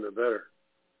it done, the better.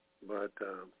 But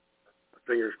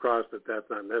fingers crossed that that's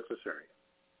not necessary.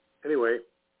 Anyway,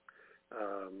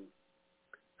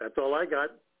 that's all I got.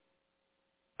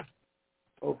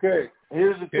 Okay,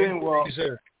 here's the thing. Well, yes,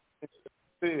 sir.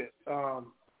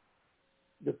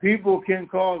 The people can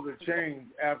cause a change,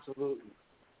 absolutely.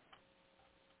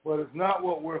 But it's not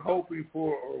what we're hoping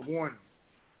for or wanting.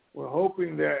 We're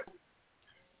hoping that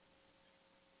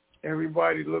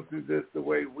everybody looks at this the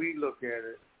way we look at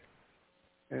it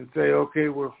and say, okay,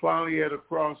 we're finally at a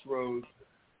crossroads,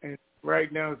 and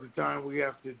right now is the time we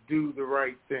have to do the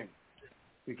right thing.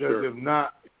 Because if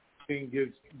not, everything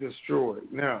gets destroyed.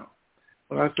 Now,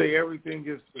 when I say everything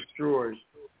gets destroyed,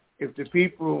 if the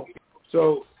people,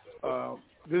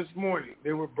 this morning,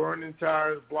 they were burning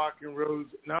tires, blocking roads,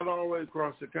 not all the way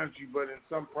across the country, but in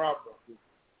some provinces,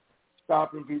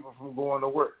 stopping people from going to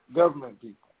work, government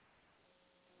people,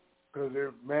 because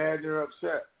they're mad, they're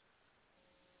upset.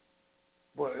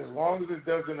 But as long as it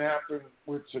doesn't happen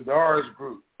with Sadar's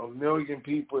group, 1 million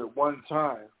people at one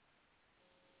time,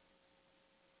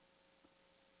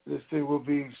 this thing will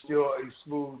be still a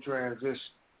smooth transition.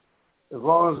 As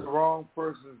long as the wrong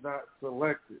person is not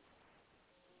selected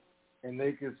and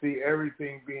they can see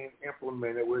everything being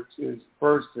implemented, which is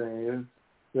first thing is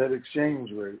that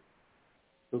exchange rate,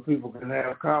 so people can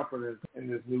have confidence in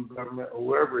this new government or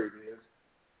whoever it is,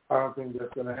 I don't think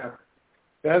that's going to happen.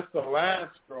 That's the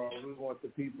last straw. We want the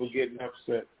people getting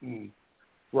upset and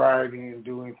rioting and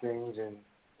doing things, and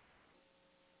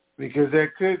because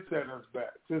that could set us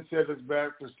back. Could set us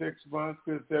back for 6 months,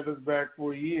 could set us back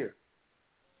for a year.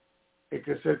 It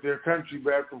could set their country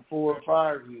back for 4 or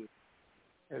 5 years,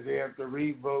 as they have to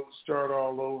re-vote, start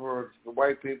all over, or the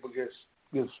white people get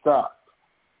stopped.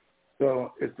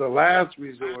 So it's the last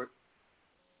resort,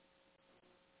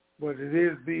 but it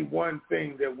is the one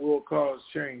thing that will cause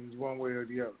change one way or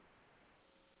the other.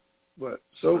 But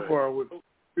so far, with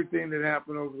everything that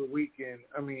happened over the weekend,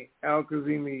 I mean,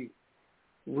 Al-Kazimi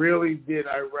really did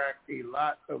Iraq a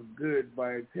lot of good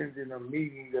by attending a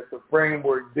meeting that the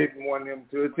framework didn't want him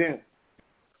to attend.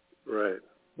 Right.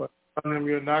 But telling him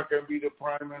you're not going to be the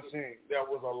prime minister. That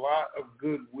was a lot of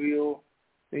goodwill.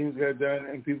 Things got done,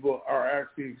 and people are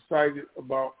actually excited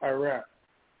about Iraq.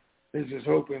 They're just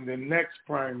hoping the next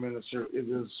prime minister is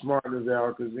as smart as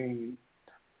Al-Kazimi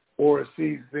or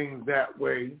sees things that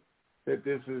way, that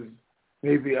this is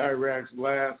maybe Iraq's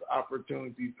last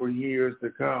opportunity for years to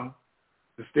come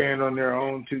to stand on their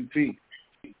own 2 feet.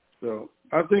 So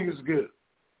I think it's good.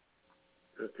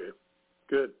 Okay,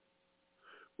 good.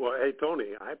 Well, hey, Tony,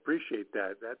 I appreciate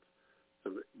that. That's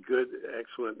some good,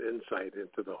 excellent insight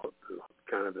into the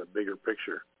kind of the bigger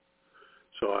picture.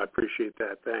 So I appreciate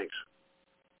that. Thanks.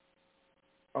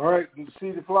 All right. Did you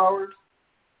see the flowers?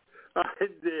 I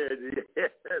did,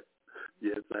 yes.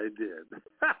 Yes, I did.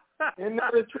 Isn't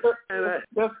that a trip?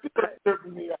 That's still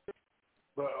tripping me out.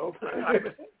 But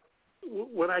okay.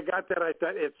 When I got that, I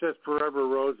thought it says Forever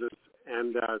Roses,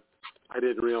 and I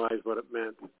didn't realize what it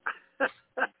meant.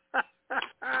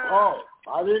 Oh,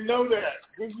 I didn't know that.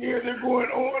 This year they're going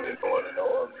on and on and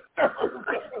on.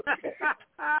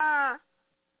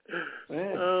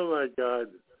 Oh, my God.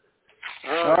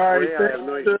 All right. I have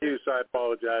no excuse. I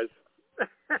apologize.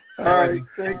 All right.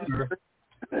 Thank you.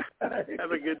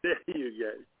 Have a good day, you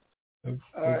guys.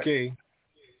 Okay.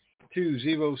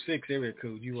 206 area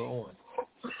code. You are on.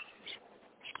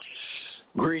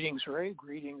 Greetings, Ray.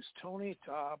 Greetings, Tony.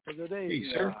 Top of the day.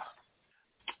 Hey, sir.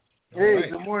 Hey,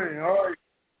 right. Good morning. How are you?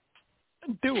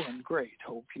 Doing great.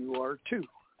 Hope you are too.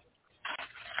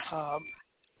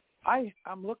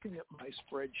 I'm looking at my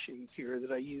spreadsheet here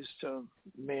that I use to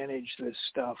manage this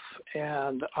stuff,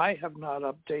 and I have not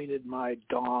updated my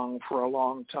dong for a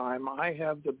long time. I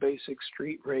have the basic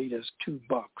street rate as $2.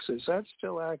 Is that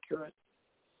still accurate?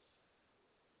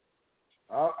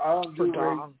 I'll do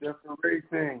rate. That's a rate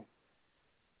thing.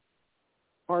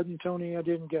 Pardon, Tony, I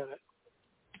didn't get it.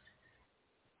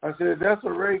 I said that's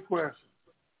a rate question.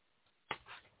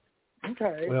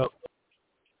 Okay. Well,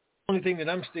 the only thing that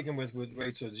I'm sticking with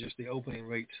rates is just the opening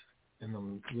rate, and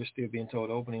we're still being told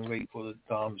the opening rate for the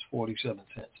DOM is 47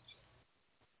 cents.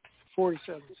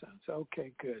 47 cents.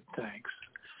 Okay, good. Thanks.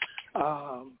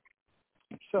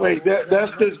 So wait,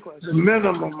 that's the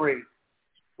minimum rate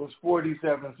was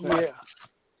 47 cents.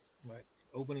 Yeah. Right.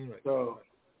 Opening rate. So,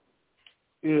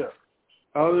 yeah.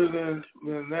 Other than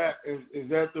that, is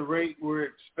that the rate we're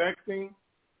expecting?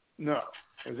 No.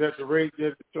 Is that the rate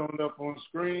that's shown up on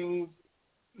screen?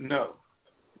 No.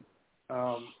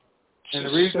 And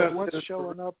the reason what's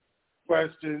showing up?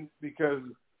 Question, because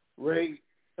Ray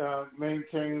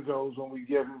maintains those when we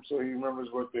give them, so he remembers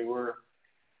what they were.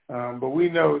 But we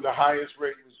know the highest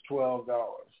rate was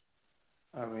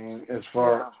 $12. I mean, as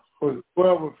far as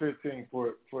 12 or 15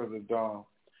 for the Dawn.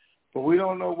 But we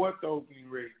don't know what the opening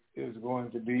rate is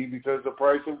going to be because the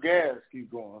price of gas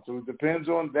keeps going. So it depends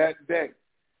on that day.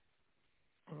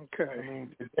 Okay. I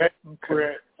mean, the day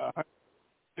we're at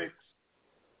 106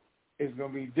 is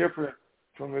going to be different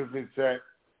from if it's at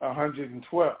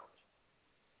 112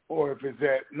 or if it's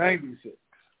at 96.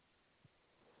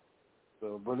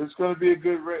 So, but it's going to be a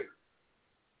good rate.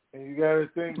 And you got to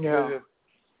think that if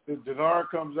the dinar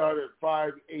comes out at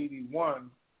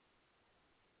 581,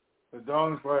 the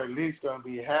Dawn's probably at least going to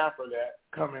be half of that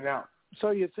coming out.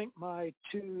 So you think my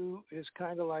 2 is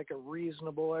kind of like a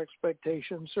reasonable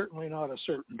expectation, certainly not a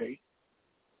certainty?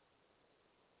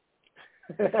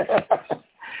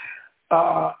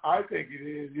 I think it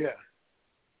is, yeah.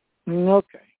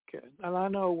 Okay, good. And I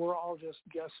know we're all just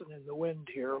guessing in the wind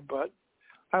here, but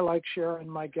I like sharing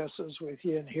my guesses with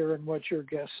you and hearing what your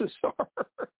guesses are.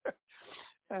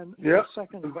 And the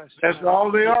second question. That's all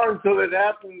they are until it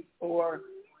happens or,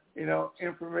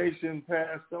 information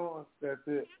passed on. That's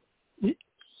it.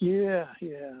 Yeah.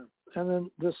 And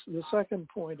then the second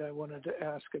point I wanted to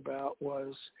ask about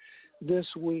was this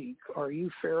week, are you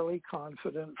fairly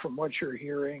confident from what you're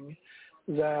hearing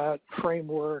that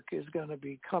Framework is going to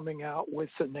be coming out with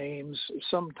the names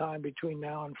sometime between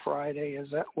now and Friday? Is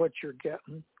that what you're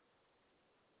getting?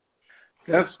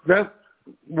 That's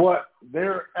what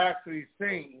they're actually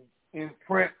saying in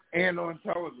print and on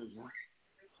television.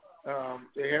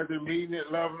 They had their meeting at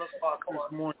 11 o'clock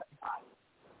this morning.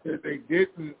 That they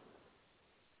didn't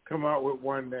come out with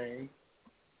one name,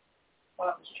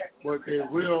 but they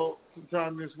will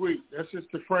sometime this week. That's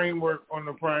just the framework on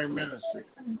the Prime Minister.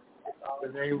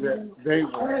 The name that they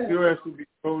want still has to be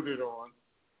voted on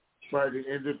by the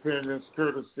independents,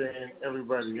 Kurdistan,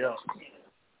 everybody else.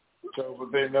 So,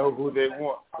 but they know who they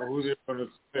want or who they're going to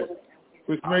submit,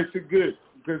 which makes it good.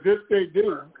 Because if they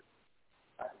do,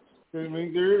 then it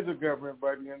means there is a government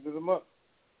by the end of the month.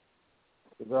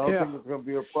 Because I don't think it's going to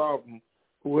be a problem.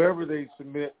 Whoever they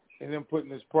submit and then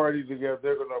putting this party together,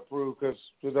 they're going to approve because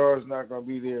Sadar's not going to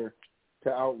be there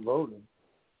to outvote him.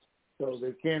 So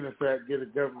they can, in fact, get a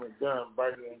government done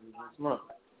by the end of this month.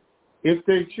 If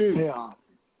they choose. Yeah.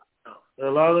 There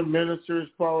are a lot of ministers,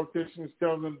 politicians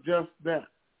telling them just that.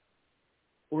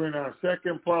 We're in our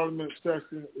second parliament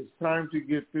session. It's time to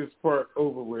get this part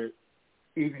over with.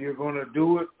 Either you're going to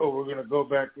do it or we're going to go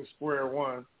back to square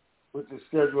one with to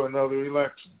schedule another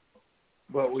election.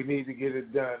 But we need to get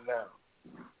it done now.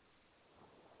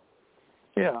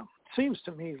 Yeah. Seems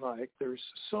to me like there's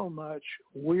so much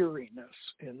weariness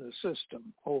in the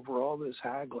system over all this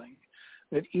haggling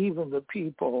that even the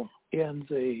people in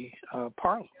the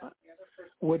parliament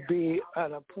would be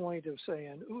at a point of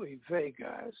saying, ooh, vey,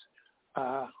 guys,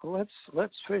 let's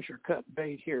fish or cut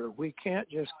bait here. We can't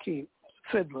just keep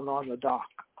fiddling on the dock.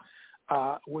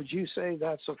 Would you say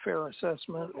that's a fair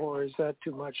assessment, or is that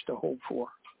too much to hope for?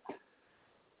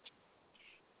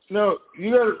 No,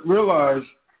 you got to realize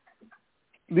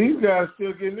these guys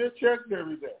still getting their checks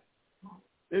every day.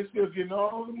 They're still getting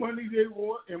all the money they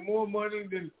want and more money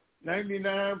than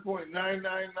 99.999%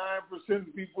 of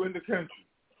the people in the country.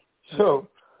 So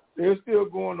they're still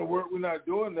going to work. We're not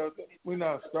doing nothing. We're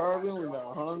not starving. We're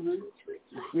not hungry.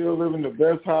 We're still living the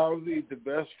best houses, eat the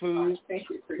best food.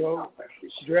 So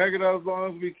drag it out as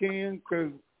long as we can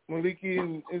because Maliki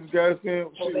and his guys saying,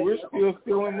 we're still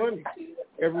stealing money.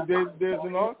 Every day there's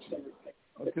an auction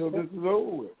until this is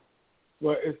over with.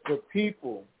 But it's the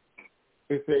people,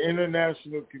 it's the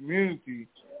international community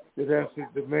that has to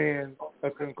demand a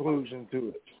conclusion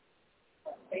to it.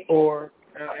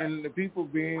 And the people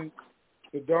being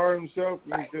the Dar himself,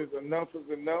 when he says enough is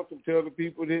enough and tell the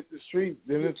people to hit the streets,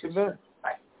 then it's enough.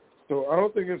 So I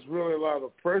don't think it's really a lot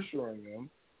of pressure on them.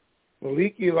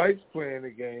 Maliki likes playing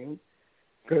the game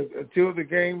because until the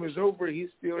game is over, he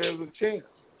still has a chance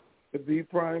to be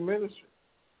prime minister.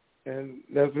 And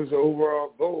that's his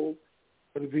overall goal,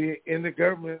 to be in the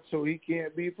government so he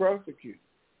can't be prosecuted.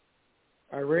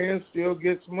 Iran still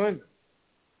gets money.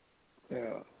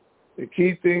 Now, the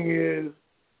key thing is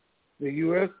the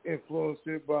U.S. influenced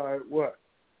it by what?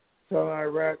 Telling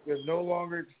Iraq they're no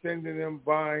longer extending them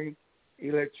buying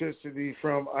electricity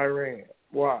from Iran.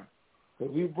 Why?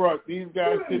 Because we brought these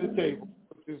guys to the table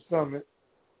at this summit,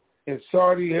 and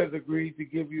Saudi has agreed to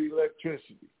give you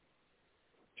electricity.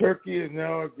 Turkey has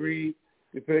now agreed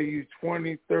to pay you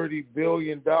 $20, $30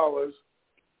 billion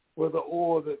for the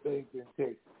oil that they've been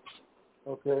taking.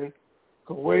 Okay?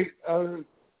 Kuwait, other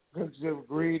countries have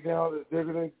agreed now that they're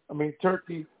going to,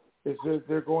 Turkey, it says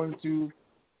they're going to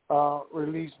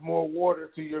release more water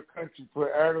to your country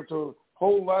for agriculture. A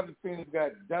whole lot of things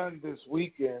got done this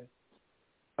weekend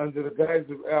under the guise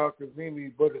of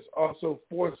al-Kazemi, but it's also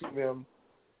forcing them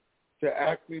to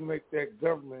actually make that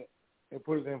government and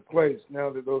put it in place now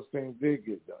that those things did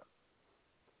get done.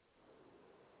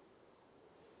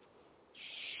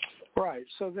 Right.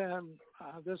 So then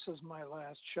this is my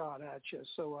last shot at you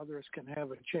so others can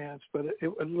have a chance. But it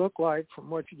would look like, from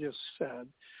what you just said,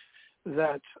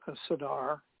 that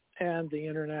Sadr and the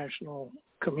international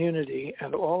community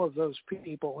and all of those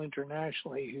people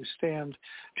internationally who stand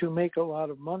to make a lot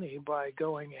of money by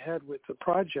going ahead with the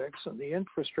projects and the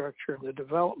infrastructure and the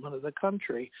development of the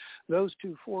country, those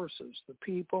two forces, the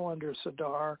people under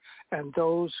Sadr and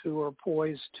those who are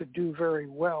poised to do very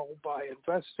well by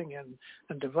investing in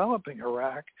and developing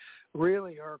Iraq,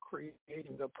 really are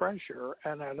creating the pressure.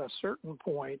 And at a certain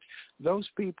point, those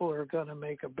people are going to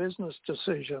make a business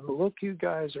decision. Look, you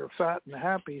guys are fat and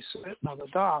happy sitting on the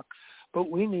dock,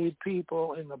 but we need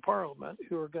people in the parliament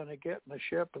who are going to get in the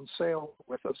ship and sail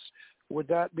with us. Would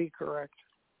that be correct?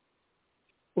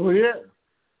 Well, yeah.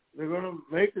 They're going to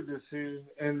make a decision,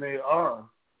 and they are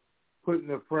putting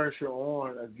the pressure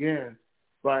on again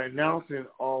by announcing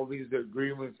all these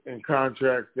agreements and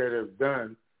contracts that have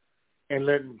done and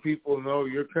letting people know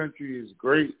your country is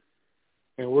great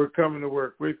and we're coming to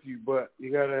work with you, but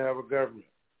you got to have a government.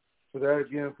 So that,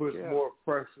 again, puts more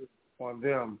pressure on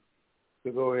them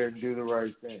to go ahead and do the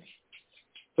right thing.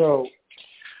 So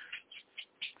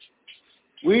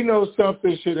we know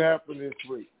something should happen this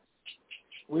week.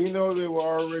 We know they were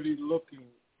already looking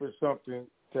for something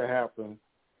to happen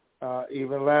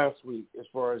even last week as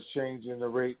far as changing the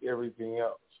rate, everything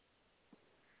else.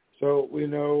 So we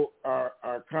know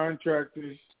our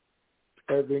contractors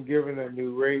have been given a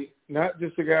new rate, not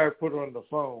just the guy I put on the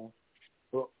phone,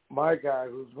 but my guy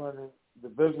who's running the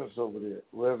business over there,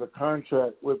 who has a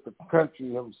contract with the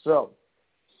country himself.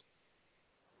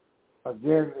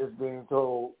 Again, is being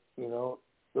told,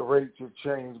 the rate should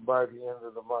change by the end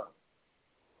of the month.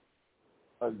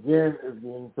 Again, is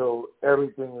being told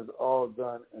everything is all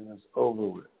done and it's over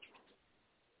with.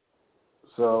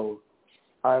 So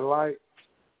I like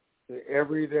the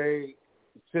everyday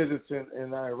citizen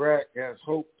in Iraq has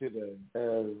hope today,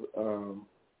 as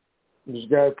this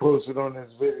guy posted on his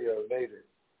video later,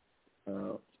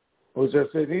 which I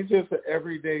said, he's just an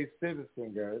everyday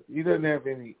citizen, guys. He doesn't have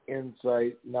any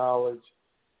insight, knowledge,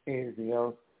 anything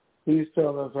else. He's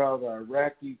telling us how the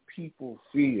Iraqi people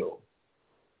feel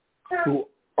who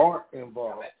aren't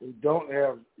involved, who don't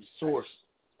have source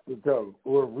to tell,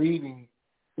 who are reading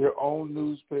their own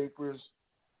newspapers,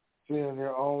 seeing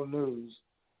their own news.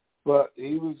 But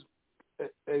he was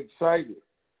excited,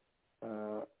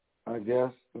 I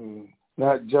guess, and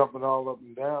not jumping all up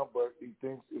and down, but he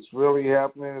thinks it's really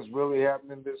happening. It's really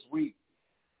happening this week.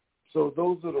 So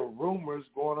those are the rumors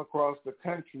going across the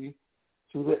country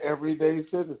to the everyday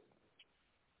citizen.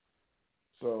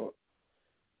 So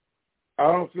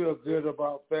I don't feel good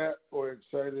about that or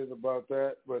excited about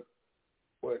that, but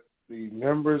what the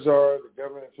members are, the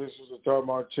government officials are talking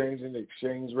about changing the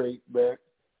exchange rate back.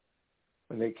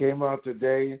 And they came out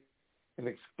today and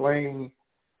explained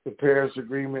the Paris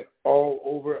Agreement all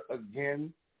over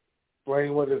again,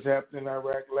 explain what has happened in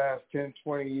Iraq last 10,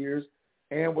 20 years,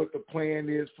 and what the plan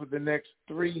is for the next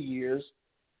 3 years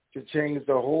to change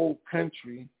the whole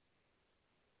country.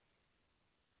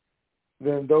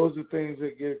 Then those are things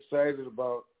that get excited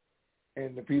about.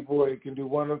 And the people, they can do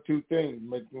one of two things.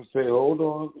 Make them say, hold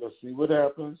on, let's see what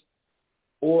happens,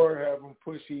 or have them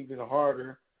push even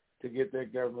harder to get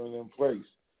that government in place.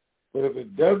 But if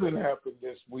it doesn't happen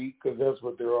this week, because that's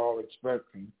what they're all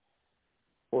expecting,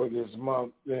 or this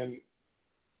month, then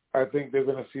I think they're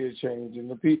going to see a change in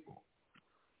the people.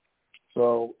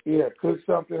 So, yeah, could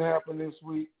something happen this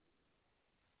week?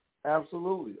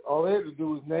 Absolutely. All they had to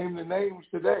do was name the names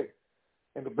today,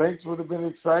 and the banks would have been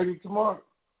excited tomorrow.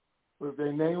 But if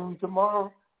they name them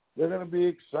tomorrow, they're going to be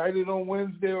excited on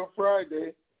Wednesday or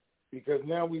Friday, because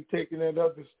now we've taken that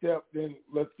other step, then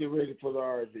let's get ready for the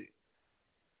RD.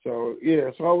 So, yeah,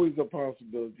 it's always a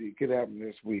possibility. It could happen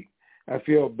this week. I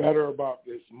feel better about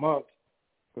this month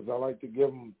because I like to give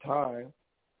them time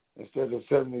instead of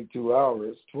 72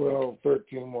 hours. 12,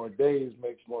 13 more days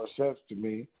makes more sense to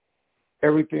me.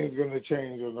 Everything's going to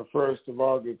change on the 1st of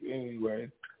August anyway,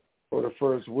 or the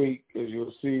first week, as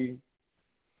you'll see.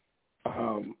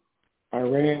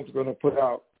 Iran's going to put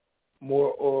out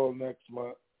more oil next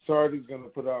month. Saudi's going to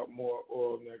put out more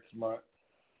oil next month.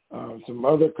 Some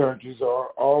other countries are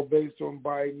all based on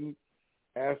Biden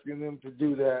asking them to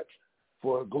do that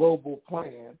for a global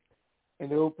plan, and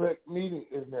the OPEC meeting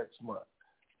is next month.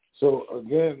 So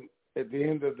again, at the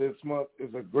end of this month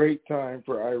is a great time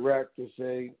for Iraq to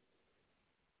say,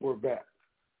 we're back.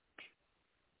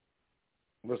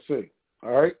 Let's see.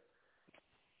 All right?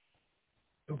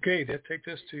 Okay, that takes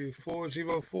us to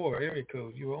 404, area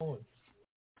code. You on.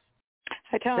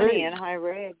 Hi, Tony, Hey. and hi,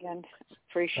 Ray. Again,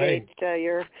 appreciate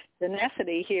your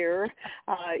tenacity here.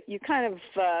 You kind of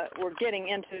were getting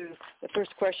into the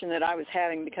first question that I was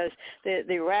having, because the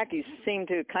Iraqis seem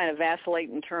to kind of vacillate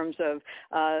in terms of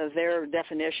their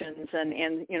definitions,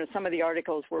 and you know, some of the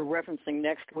articles were referencing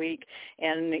next week,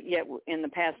 and yet in the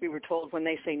past we were told when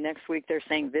they say next week, they're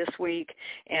saying this week,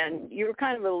 and you were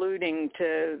kind of alluding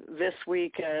to this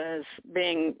week as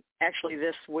being actually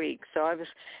this week. So I was,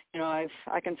 you know,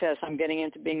 I confess I'm getting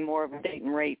into being more of a date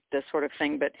and rate, this sort of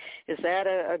thing. But is that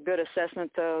a good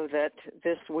assessment, though, that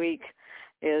this week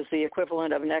is the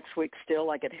equivalent of next week still,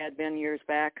 like it had been years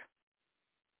back?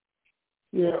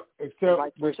 Yeah,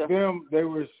 except with them, they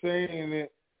were saying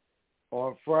it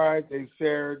on Friday,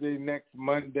 Saturday, next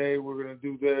Monday, we're going to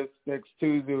do this, next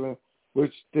Tuesday,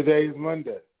 which today is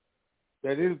Monday.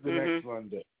 That is the next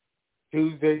Monday.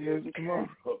 Tuesday is tomorrow.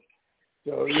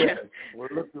 So, yes,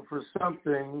 we're looking for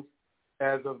something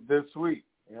as of this week.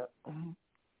 Yeah.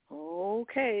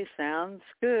 Okay, sounds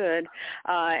good.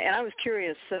 And I was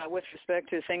curious with respect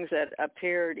to things that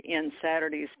appeared in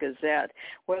Saturday's Gazette,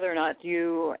 whether or not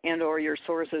you and or your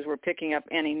sources were picking up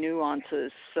any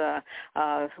nuances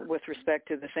with respect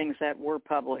to the things that were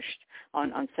published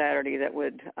on Saturday that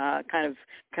would kind of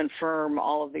confirm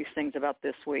all of these things about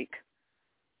this week.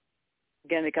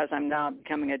 Again, because I'm now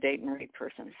becoming a date and read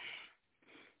person.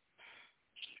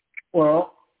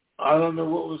 Well, I don't know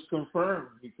what was confirmed,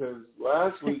 because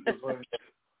last week was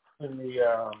when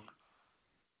the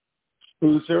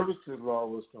food services law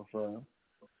was confirmed.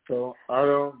 So I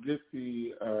don't get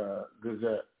the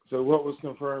Gazette. So what was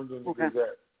confirmed in the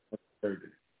Gazette on Thursday?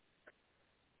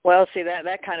 Well, see,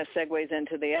 that kind of segues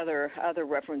into the other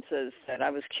references that I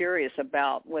was curious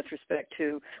about with respect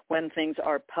to when things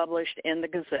are published in the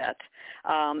Gazette.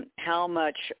 How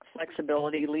much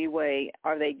flexibility, leeway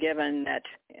are they given that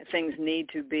things need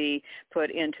to be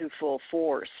put into full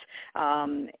force?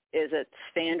 Is it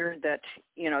standard that,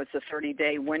 you know, it's a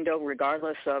 30-day window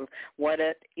regardless of what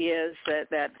it is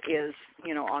that is,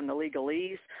 you know, on the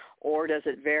legalese? Or does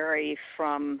it vary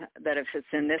from that if it's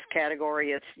in this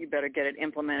category, it's you better get it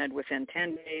implemented within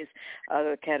 10 days,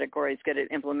 other categories get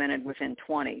it implemented within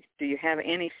 20? Do you have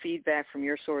any feedback from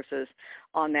your sources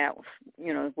on that,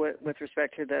 you know, with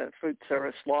respect to the food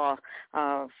service law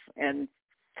and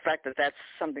the fact that that's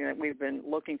something that we've been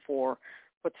looking for?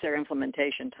 What's their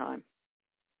implementation time?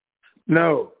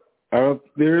 No,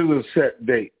 there is a set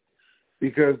date,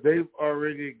 because they've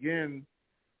already, again,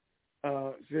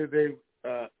 said they've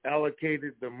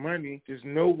allocated the money. There's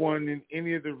no one in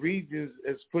any of the regions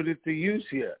has put it to use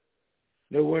yet.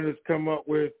 No one has come up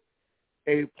with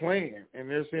a plan, and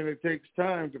they're saying it takes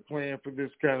time to plan for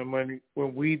this kind of money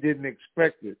when we didn't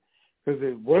expect it, because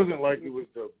it wasn't like it was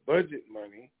the budget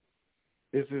money.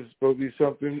 This is supposed to be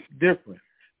something different,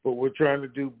 but we're trying to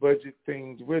do budget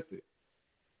things with it.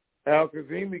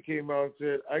 Al-Kazemi came out and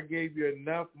said, I gave you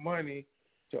enough money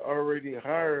to already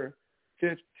hire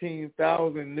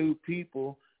 15,000 new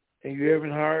people, and you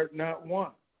haven't hired not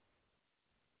one.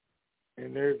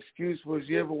 And their excuse was,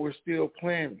 yeah, but we're still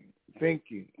planning,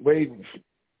 thinking, waiting,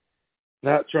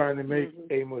 not trying to make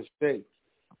a mistake.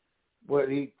 But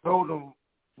he told them,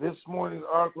 this morning's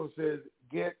article says,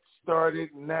 get started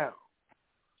now.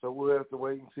 So we'll have to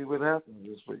wait and see what happens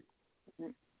this week.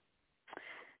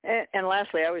 And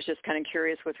lastly, I was just kind of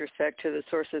curious with respect to the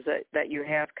sources that you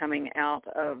have coming out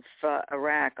of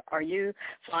Iraq. Are you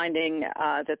finding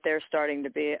that they're starting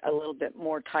to be a little bit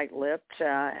more tight-lipped,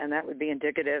 and that would be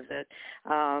indicative that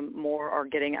more are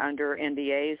getting under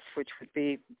NDAs, which would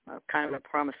be kind of a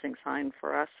promising sign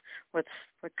for us? What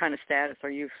kind of status are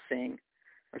you seeing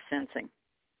or sensing?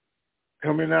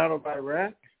 Coming out of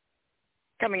Iraq?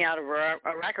 Coming out of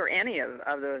Iraq or any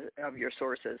of your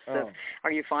sources,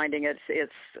 are you finding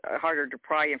it's harder to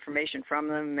pry information from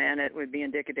them, and it would be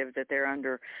indicative that they're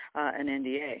under an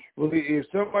NDA? Well, if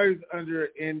somebody's under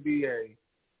an NDA,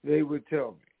 they would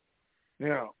tell me.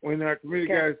 Now, when our committee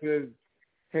guy says,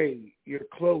 "Hey, you're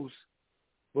close,"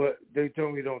 but they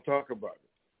told me don't talk about it,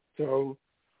 so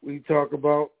we talk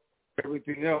about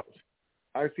everything else.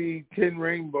 I see 10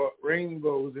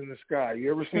 rainbows in the sky.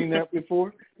 You ever seen that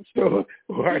before? So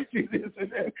I see this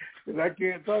and that, and I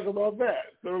can't talk about that.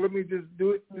 So let me just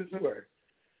do it this way.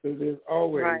 So there's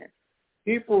always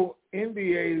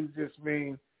NDAs just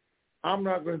mean I'm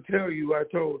not going to tell you I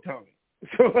told Tony.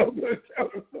 So I'm going to tell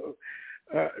him.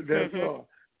 That's all.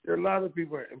 There are a lot of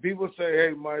people, and people say,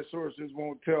 hey, my sources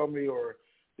won't tell me, or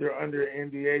they're under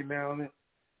NDA now.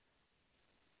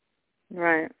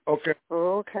 Right. Okay.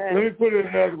 Okay. Let me put it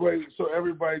another way so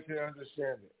everybody can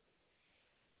understand it.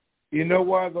 You know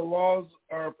why the laws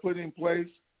are put in place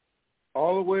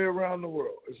all the way around the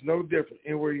world? It's no different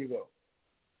anywhere you go.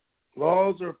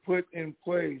 Laws are put in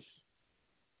place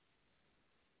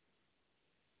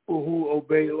for who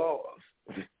obey laws.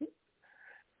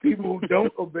 People who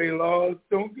don't obey laws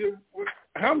don't give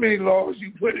how many laws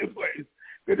you put in place,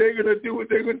 because they're going to do what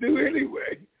they're going to do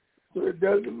anyway. So it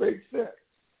doesn't make sense.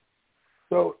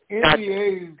 So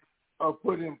NDAs are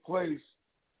put in place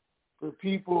for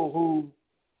people who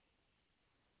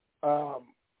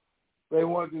they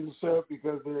want to set up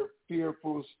because they're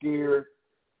fearful, scared,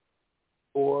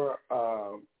 or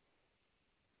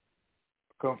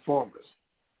conformists.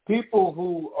 People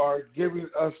who are giving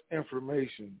us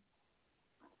information,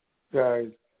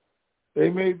 guys, they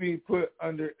may be put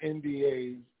under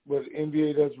NDAs, but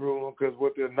NDA doesn't rule them, because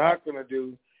what they're not going to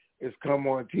do is come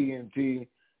on TNT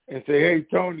and say, hey,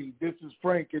 Tony, this is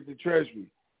Frank at the Treasury.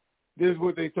 This is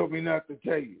what they told me not to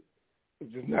tell you.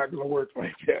 It's just not going to work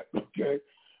like that, okay?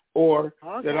 Or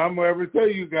that I'm going to ever tell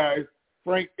you guys,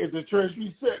 Frank at the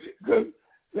Treasury said it, because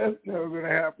that's never going to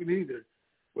happen either.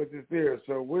 But it's there.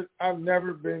 So I've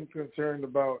never been concerned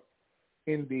about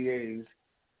NDAs,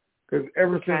 because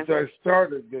ever since I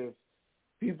started this,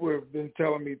 people have been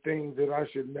telling me things that I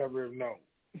should never have known.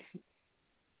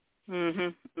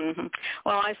 Well,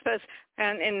 I suppose,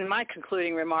 and in my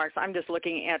concluding remarks, I'm just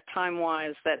looking at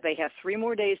time-wise that they have 3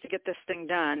 more days to get this thing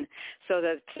done, so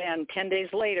that then 10 days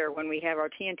later, when we have our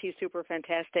TNT Super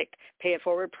Fantastic Pay It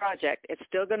Forward project, it's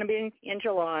still going to be in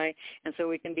July, and so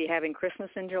we can be having Christmas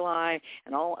in July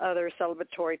and all other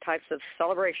celebratory types of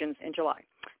celebrations in July.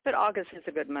 But August is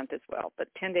a good month as well,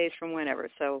 but 10 days from whenever.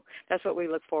 So that's what we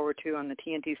look forward to on the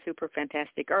TNT Super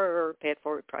Fantastic or Pay It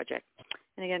Forward project.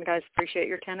 And again, guys, appreciate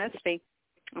your tenacity,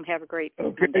 and have a great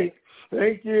Monday.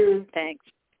 Thank you. Thanks.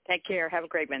 Take care. Have a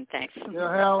great one. Thanks.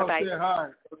 Yeah, Hal, say hi.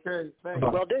 Okay, thanks.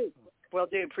 Will do. Will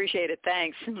do. Appreciate it.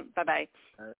 Thanks. Bye-bye.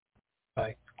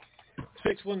 Bye.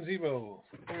 610.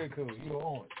 Very cool. You're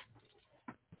on.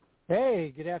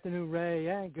 Hey, good afternoon, Ray,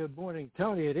 and good morning,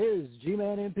 Tony. It is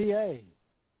G-Man MPA.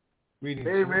 Greetings.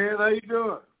 Hey, man, how you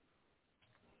doing?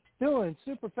 Doing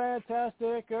super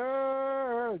fantastic,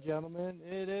 gentlemen.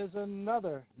 It is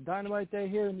another dynamite day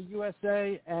here in the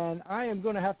USA, and I am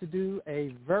going to have to do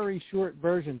a very short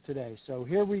version today. So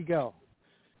here we go.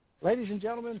 Ladies and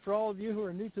gentlemen, for all of you who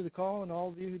are new to the call and all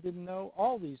of you who didn't know,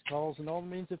 all these calls and all the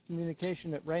means of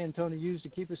communication that Ray and Tony use to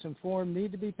keep us informed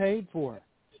need to be paid for.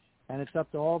 And it's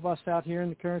up to all of us out here in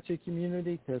the currency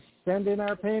community to send in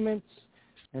our payments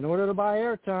in order to buy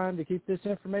airtime to keep this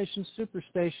information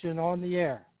superstation on the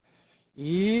air.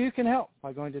 You can help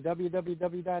by going to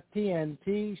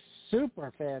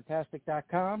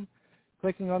www.TNTSuperfantastic.com,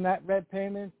 clicking on that red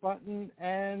payment button,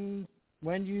 and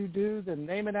when you do, the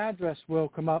name and address will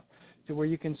come up to where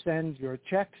you can send your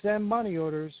checks and money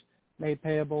orders made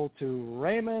payable to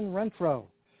Raymond Renfro,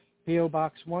 P.O.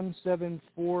 Box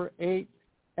 1748,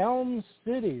 Elm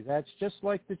City, that's just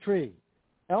like the tree,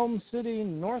 Elm City,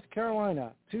 North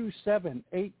Carolina,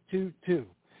 27822.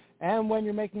 And when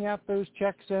you're making out those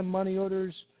checks and money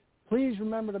orders, please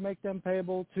remember to make them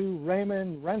payable to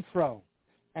Raymond Renfro.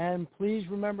 And please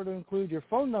remember to include your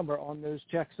phone number on those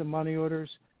checks and money orders.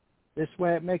 This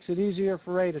way it makes it easier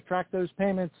for Ray to track those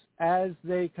payments as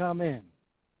they come in.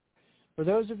 For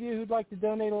those of you who'd like to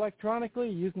donate electronically,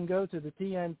 you can go to the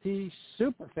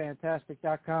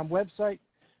TNTSuperfantastic.com website,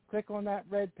 click on that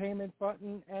red payment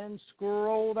button, and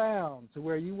scroll down to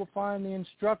where you will find the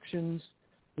instructions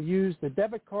to use the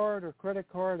debit card or credit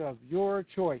card of your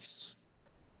choice.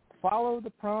 Follow the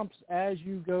prompts as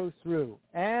you go through.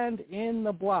 And in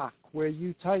the block where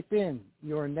you type in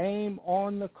your name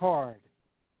on the card,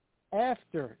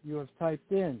 after you have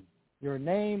typed in your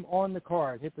name on the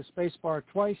card, hit the space bar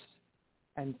twice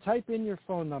and type in your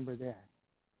phone number there.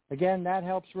 Again, that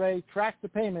helps Ray track the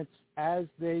payments as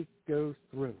they go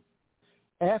through.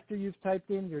 After you've typed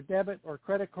in your debit or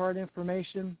credit card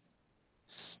information,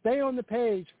 stay on the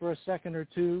page for a second or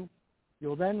two.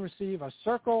 You'll then receive a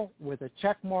circle with a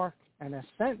check mark and a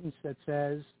sentence that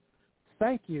says,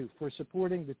 "Thank you for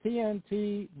supporting the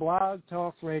TNT Blog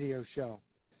Talk Radio Show."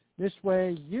 This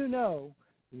way you know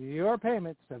your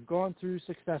payments have gone through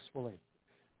successfully.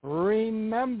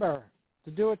 Remember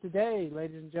to do it today,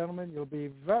 ladies and gentlemen. You'll be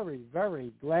very,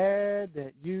 very glad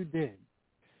that you did.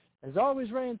 As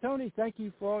always, Ray and Tony, thank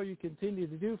you for all you continue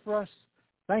to do for us.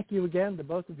 Thank you again to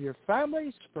both of your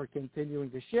families for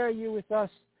continuing to share you with us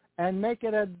and make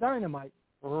it a dynamite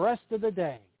rest of the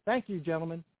day. Thank you,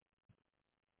 gentlemen.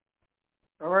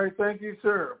 All right. Thank you,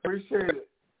 sir. Appreciate it.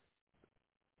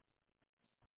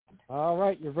 All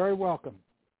right. You're very welcome.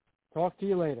 Talk to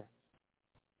you later.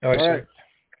 All right, sir.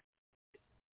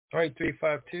 All right,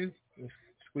 352. We'll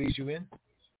squeeze you in.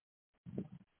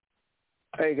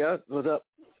 Hey, guys. What's up?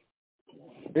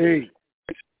 Hey.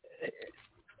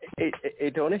 Hey,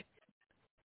 Tony?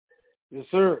 Yes,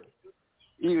 sir.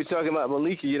 You were talking about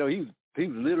Malika. You know, he was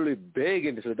literally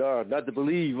begging Sadar not to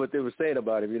believe what they were saying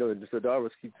about him. You know, and Sadar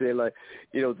was keep saying, like,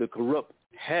 you know, the corrupt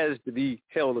has to be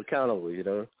held accountable, you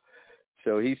know.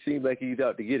 So he seemed like he's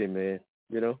out to get him, man,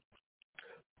 you know.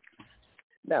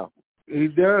 Now. He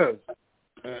does.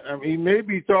 I mean, he may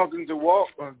be talking to Walt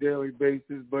on a daily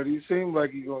basis, but he seems like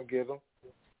he's going to get him.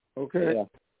 Okay?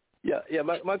 Yeah.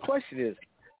 My question is,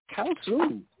 how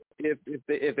soon,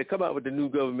 if they come out with the new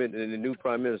government and the new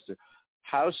prime minister,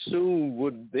 how soon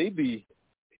would they be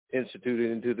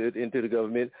instituted into the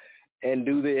government? And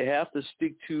do they have to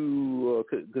stick to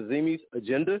Kazemi's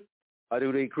agenda, or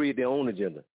do they create their own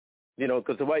agenda? You know,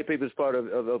 because the white paper is part of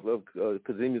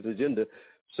Kazemi's agenda.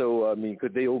 So, I mean,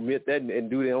 could they omit that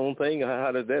and do their own thing?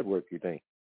 How does that work, you think?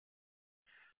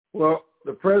 Well,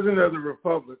 the president of the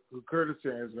republic, who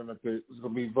Kurdistan is going to pick, is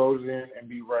going to be voted in and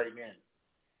be right in.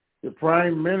 The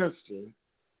prime minister,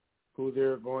 who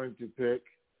they're going to pick,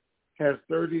 has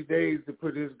 30 days to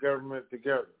put his government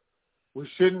together, which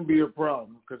shouldn't be a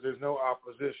problem because there's no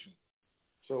opposition.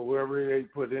 So whoever they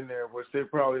put in there, which they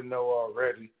probably know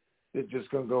already, they're just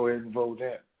going to go ahead and vote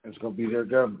in. It's going to be their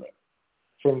government.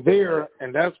 From there,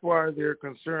 and that's why they're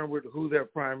concerned with who their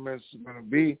prime minister is going to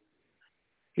be,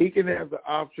 he can have the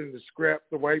option to scrap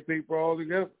the white paper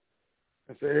altogether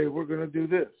and say, hey, we're going to do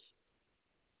this.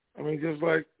 I mean, just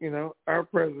like, you know, our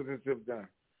presidents have done.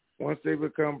 Once they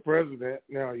become president,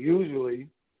 now usually,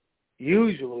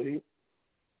 if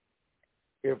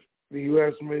the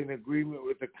U.S. made an agreement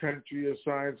with the country or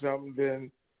signed something, then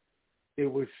it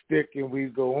would stick and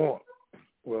we'd go on.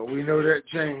 Well, we know that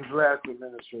changed last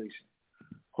administration.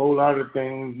 Whole lot of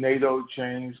things, NATO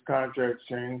changed, contracts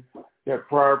changed, that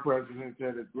prior presidents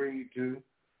had agreed to,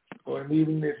 or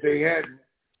even if they hadn't,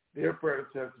 their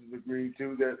predecessors agreed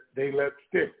to, that they let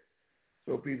stick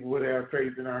so people would have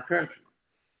faith in our country.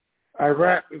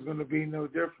 Iraq is going to be no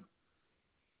different.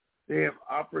 They have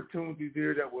opportunities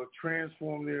there that will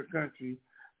transform their country.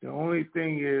 The only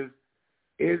thing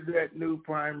is that new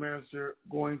prime minister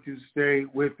going to stay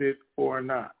with it or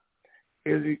not?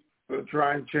 Is he going to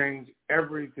try and change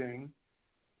everything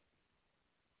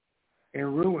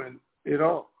and ruin it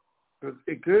all? Because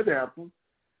it could happen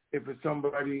if it's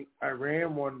somebody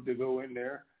Iran wanted to go in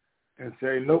there and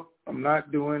say, nope, I'm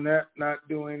not doing that.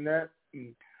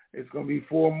 And it's going to be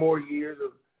 4 more years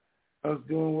of us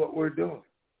doing what we're doing.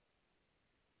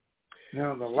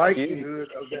 Now, the likelihood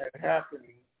of that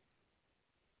happening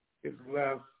is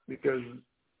less because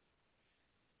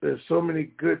there's so many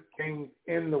good things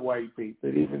in the white paper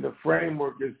that even the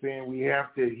framework is saying we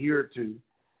have to adhere to,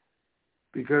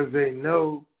 because they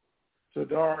know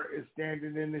Sadar is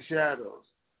standing in the shadows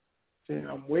saying,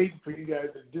 I'm waiting for you guys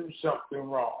to do something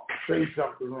wrong, say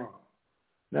something wrong,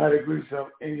 not agree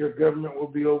something, and your government will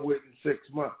be over it in 6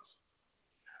 months.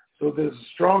 So there's a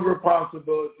stronger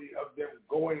possibility of them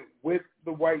going with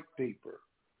the white paper,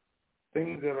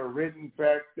 things that are written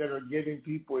facts that are getting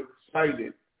people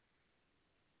excited,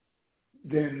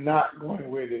 than not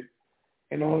going with it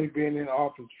and only being in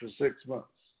office for 6 months.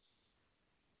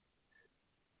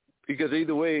 Because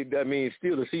either way, I mean,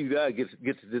 still the CBI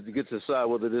gets to decide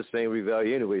whether this thing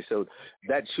revalue anyway. So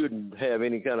that shouldn't have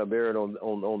any kind of bearing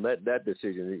on that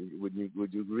decision.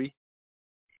 Would you agree?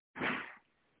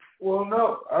 Well,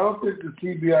 no. I don't think the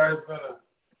CBI is going to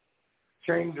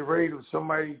change the rate if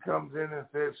somebody comes in and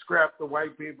says, scrap the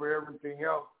white paper, everything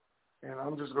else, and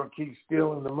I'm just going to keep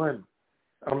stealing the money.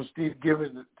 I'm going to keep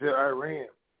giving it to Iran.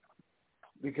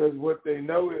 Because what they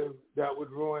know is that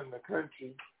would ruin the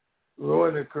country,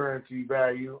 ruin the currency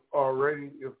value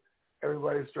already if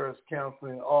everybody starts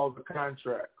canceling all the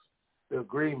contracts, the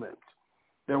agreements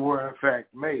that were in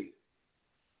fact made.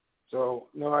 So,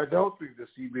 no, I don't think the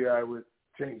CBI would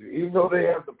change it. Even though they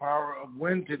have the power of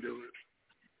when to do it,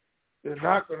 they're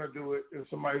not going to do it if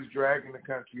somebody's dragging the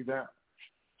country down.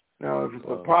 Now, if it's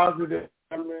a positive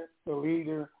element, the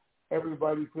leader,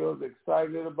 everybody feels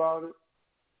excited about it,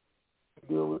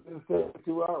 deal with it in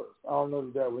 72 hours. I don't know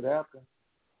if that would happen.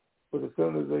 But as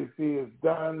soon as they see it's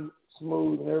done,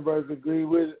 smooth, and everybody's agreed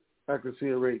with it, I could see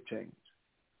a rate change.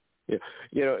 Yeah,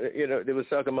 you know, they was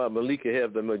talking about Malika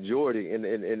have the majority in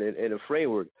the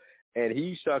framework, and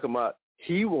he's talking about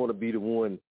he want to be the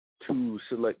one to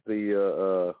select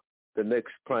the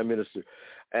next prime minister.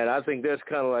 And I think that's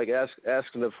kind of like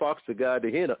asking the fox to guard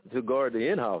the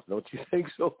hen house. Don't you think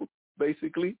so,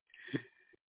 basically?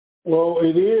 Well,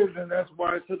 it is, and that's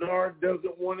why Sadar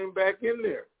doesn't want him back in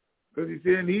there. Because he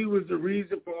said he was the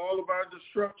reason for all of our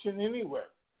destruction anyway.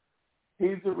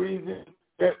 He's the reason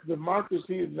that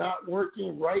democracy is not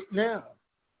working right now.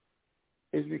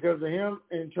 It's because of him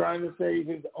and trying to save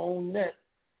his own neck.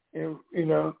 And,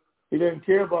 he doesn't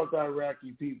care about the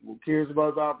Iraqi people. He cares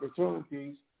about the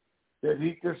opportunities that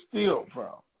he could steal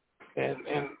from and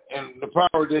the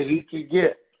power that he could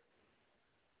get.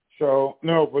 So,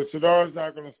 no, but Sadar's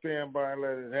not going to stand by and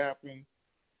let it happen.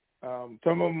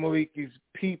 Some of Maliki's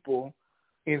people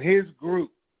in his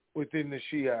group within the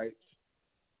Shiites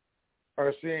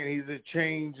are saying he's a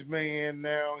changed man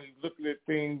now. He's looking at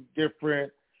things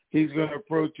different. He's going to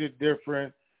approach it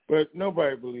different. But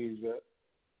nobody believes that.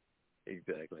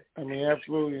 Exactly. I mean,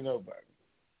 absolutely nobody.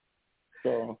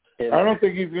 So I don't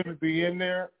think he's going to be in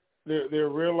there. They're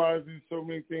realizing so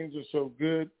many things are so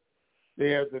good. They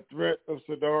have the threat of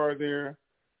Sadar there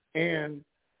and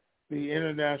the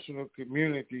international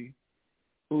community,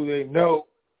 who they know,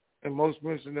 and most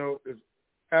Muslims know, is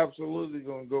absolutely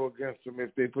going to go against them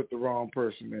if they put the wrong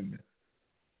person in there.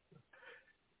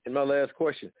 And my last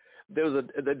question. There was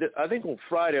I think on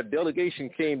Friday, a delegation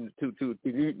came to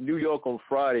New York on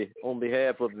Friday on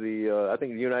behalf of the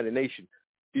United Nations.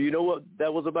 Do you know what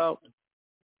that was about?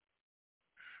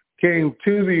 Came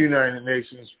to the United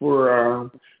Nations for,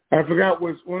 I forgot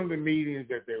what's one of the meetings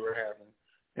that they were having,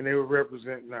 and they were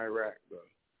representing Iraq, though.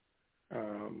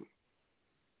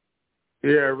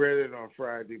 Yeah, I read it on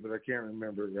Friday, but I can't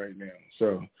remember it right now.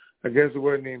 So I guess it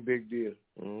wasn't any big deal.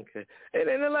 Okay.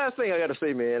 And the last thing I got to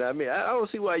say, man, I mean, I don't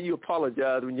see why you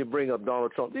apologize when you bring up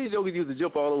Donald Trump. These jokers used to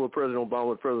jump all over President Obama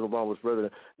when President Obama was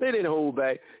president. They didn't hold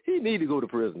back. He need to go to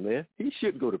prison, man. He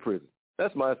should go to prison.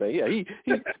 That's my thing. Yeah, you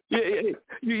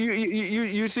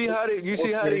see how they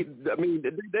I mean,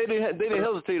 they didn't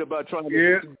hesitate about trying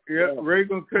to. Yeah, Ray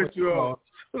gonna cut you off.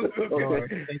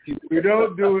 Okay. Thank you. We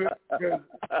don't do it because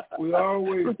we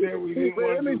always said we didn't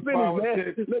want to do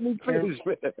politics. Let me finish,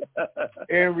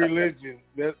 and religion.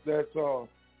 That's all.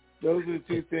 Those are the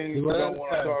two things we don't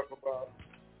want to talk about,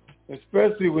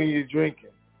 especially when you're drinking.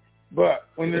 But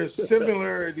when there's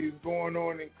similarities going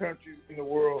on in countries in the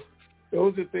world,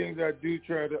 those are things I do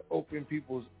try to open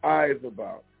people's eyes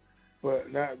about, but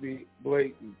not be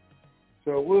blatant.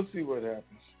 So we'll see what happens.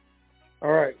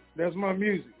 All right, that's my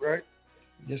music, right?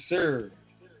 Yes, sir.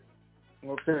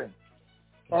 Okay.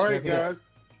 All right, guys.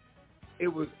 It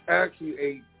was actually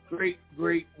a great,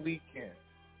 great weekend.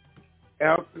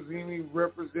 Al-Kazemi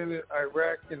represented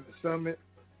Iraq in the summit.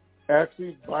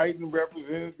 Actually, Biden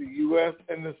represented the U.S.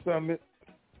 in the summit.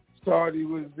 Saudi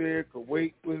was there.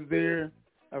 Kuwait was there.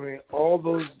 I mean, all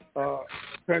those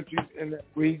countries in that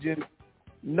region.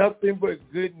 Nothing but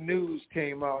good news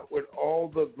came out with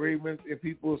all the agreements and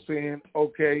people saying,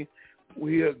 okay,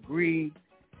 we agree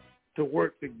to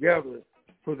work together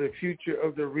for the future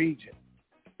of the region.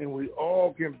 And we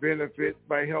all can benefit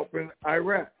by helping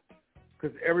Iraq,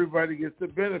 because everybody gets the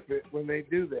benefit when they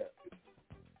do that.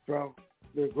 From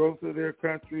the growth of their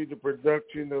country, the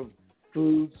production of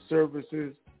food,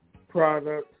 services,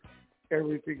 products,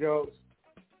 everything else.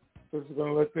 So it's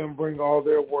going to let them bring all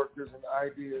their workers and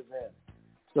ideas in.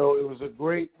 So it was a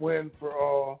great win for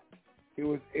all. It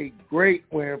was a great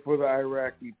win for the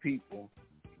Iraqi people.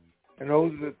 And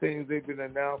those are the things they've been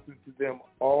announcing to them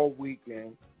all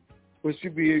weekend, which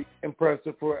should be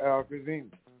impressive for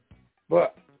Al-Kazemi.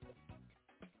 But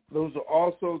those are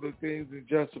also the things and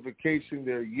justification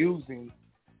they're using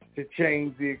to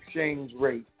change the exchange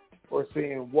rate, or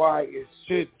saying why it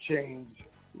should change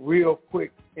real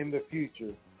quick in the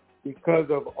future because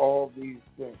of all these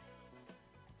things.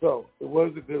 So it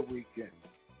was a good weekend.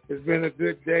 It's been a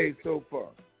good day so far.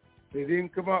 They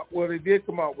didn't come out, well, they did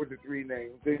come out with the three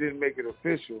names. They didn't make it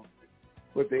official,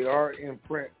 but they are in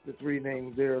print, the three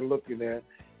names they're looking at.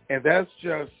 And that's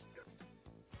just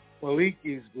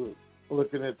Maliki's group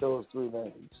looking at those three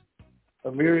names.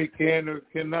 Amiri can or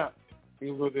cannot,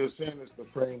 even though they're saying it's the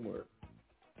framework.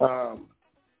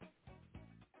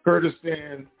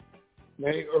 Kurdistan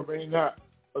may or may not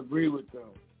agree with them.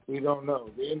 We don't know.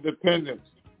 The independents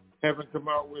haven't come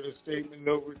out with a statement in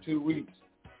over 2 weeks,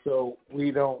 so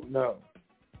we don't know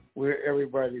where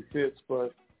everybody sits.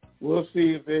 But we'll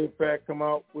see if they, in fact, come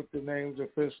out with the names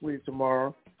officially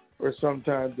tomorrow or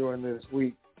sometime during this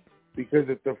week. Because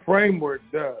if the framework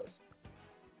does,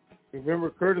 remember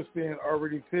Kurdistan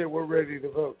already said we're ready to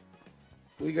vote.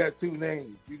 We got two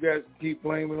names. You guys can keep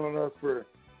blaming on us for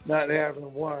not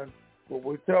having one, But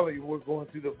we're telling you we're going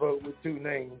to the vote with 2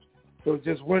 names. So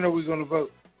just when are we going to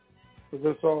vote? Because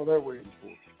that's all they're waiting for.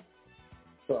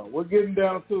 So we're getting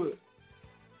down to it.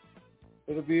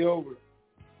 It'll be over.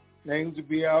 Names will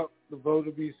be out. The vote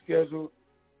will be scheduled.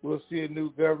 We'll see a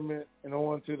new government and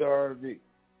on to the RV.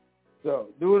 So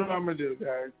do what I'm going to do,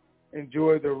 guys.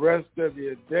 Enjoy the rest of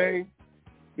your day.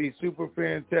 Be super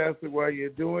fantastic while you're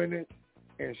doing it.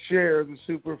 And share the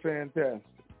super fantastic.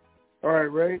 All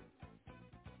right, Ray?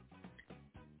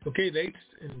 Okay, ladies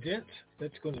and gents,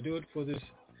 that's going to do it for this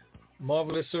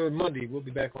Marvelous Monday. We'll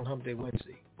be back on Hump Day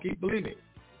Wednesday. Keep believing.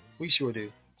 We sure do.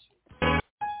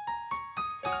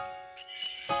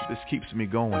 This keeps me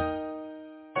going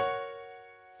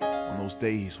on those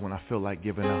days when I feel like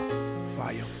giving up.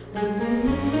 Fire.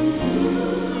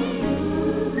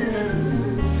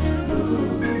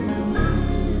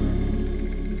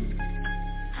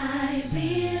 I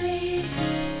believe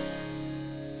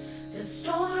the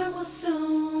storm will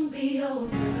soon be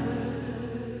over.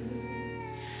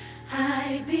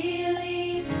 I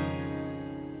believe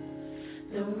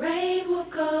the rain will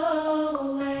go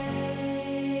away.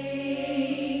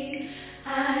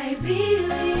 I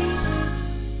believe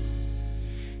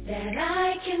that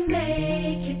I can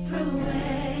make it through it.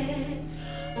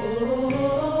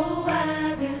 Oh,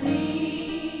 I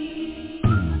believe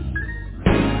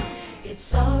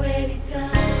it's already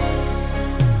done.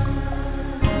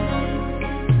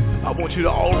 I want you to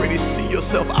already see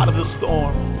yourself out of the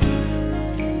storm.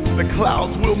 The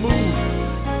clouds will move.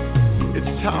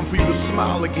 It's time for you to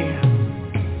smile again.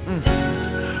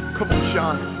 Come on,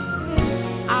 Sean.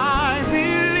 I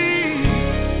believe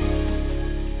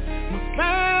my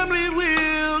family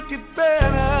will get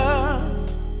better.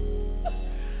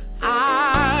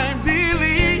 I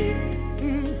believe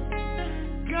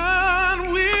God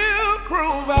will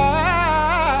provide.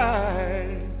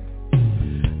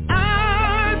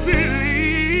 I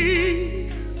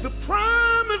believe the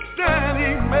promise that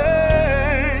He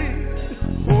made.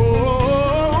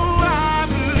 Oh, I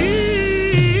believe.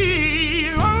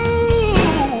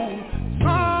 Oh, it's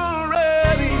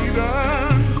already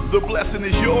done. The blessing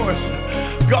is yours.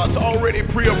 God's already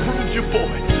pre-approved you for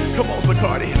it. Come on,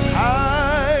 Zacardi.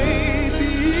 I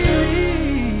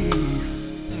believe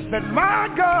that my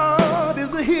God is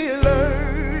a healer.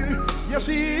 Yes,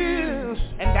 He is.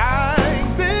 And I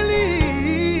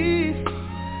believe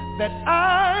that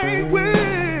I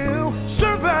will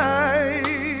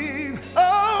survive.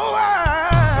 Oh, I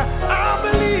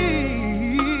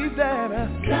believe that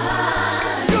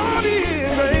God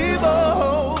is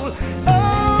able.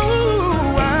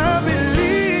 Oh, I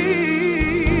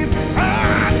believe. I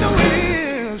know it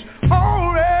is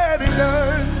already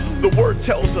done. The word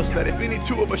tells us that if any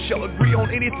 2 of us shall agree on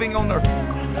anything on earth,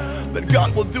 that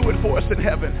God will do it for us in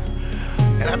heaven.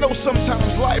 And I know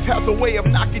sometimes life has a way of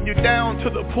knocking you down to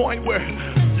the point where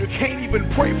you can't even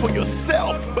pray for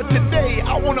yourself. But today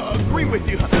I want to agree with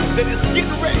you that it's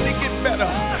getting ready to get better.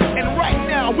 And right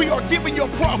now we are giving your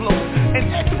problem an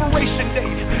expiration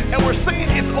date. And we're saying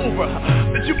it's over.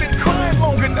 That you've been crying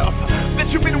long enough.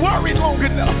 That you've been worried long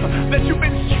enough. That you've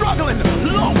been struggling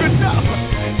long enough.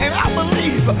 And I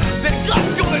believe that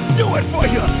God's going to do it for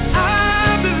you.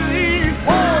 I believe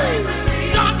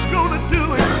God's going to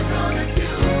do it.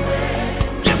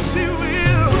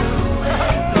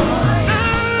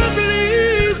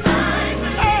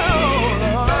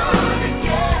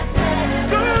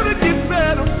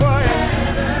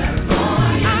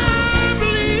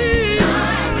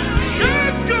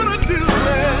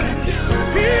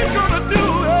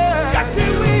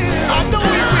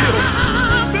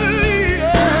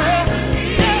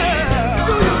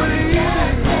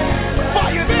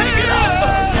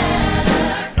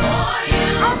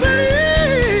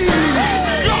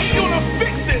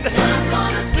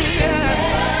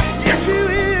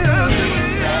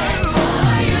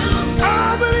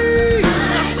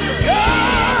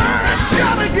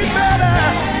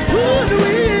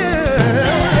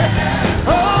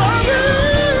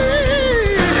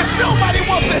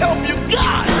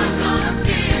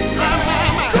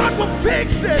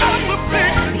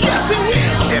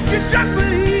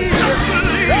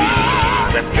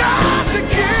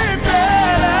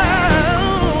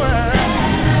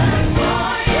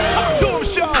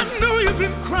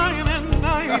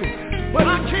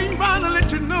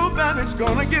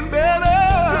 Gonna get better.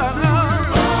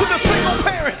 To the single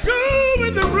parents, go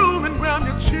in the room and grab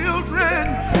your children.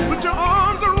 Put your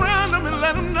arms around them and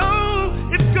let them know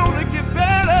it's gonna get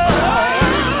better.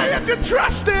 If you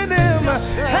trust in Him,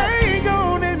 hang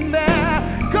on in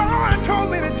there. God told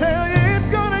me to tell you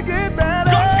it's gonna get better.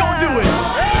 God's gonna do it.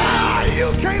 You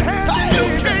can't handle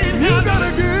it. You gotta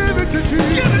give it to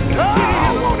Jesus.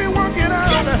 Oh, won't He work it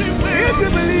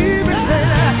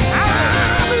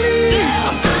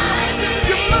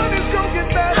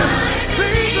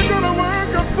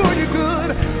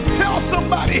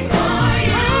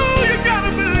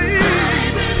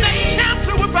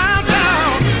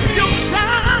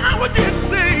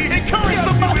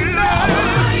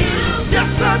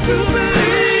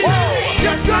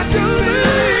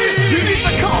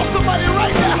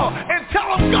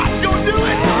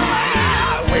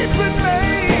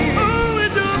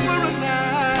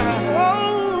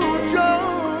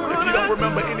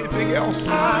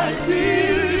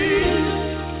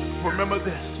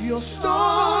Your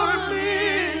storm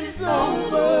is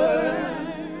over.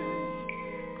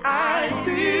 I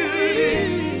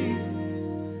believe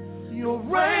your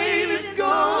rain is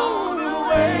gone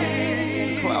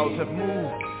away. Clouds have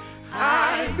moved.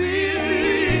 I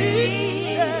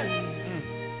believe that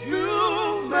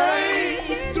you'll make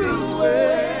it through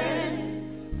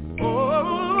it.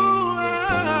 Oh,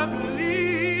 I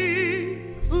believe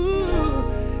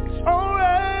it's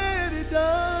already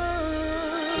done.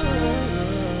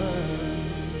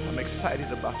 I'm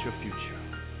excited about your future.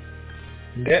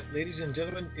 That, ladies and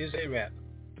gentlemen, is a wrap.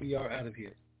 We are out of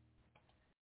here.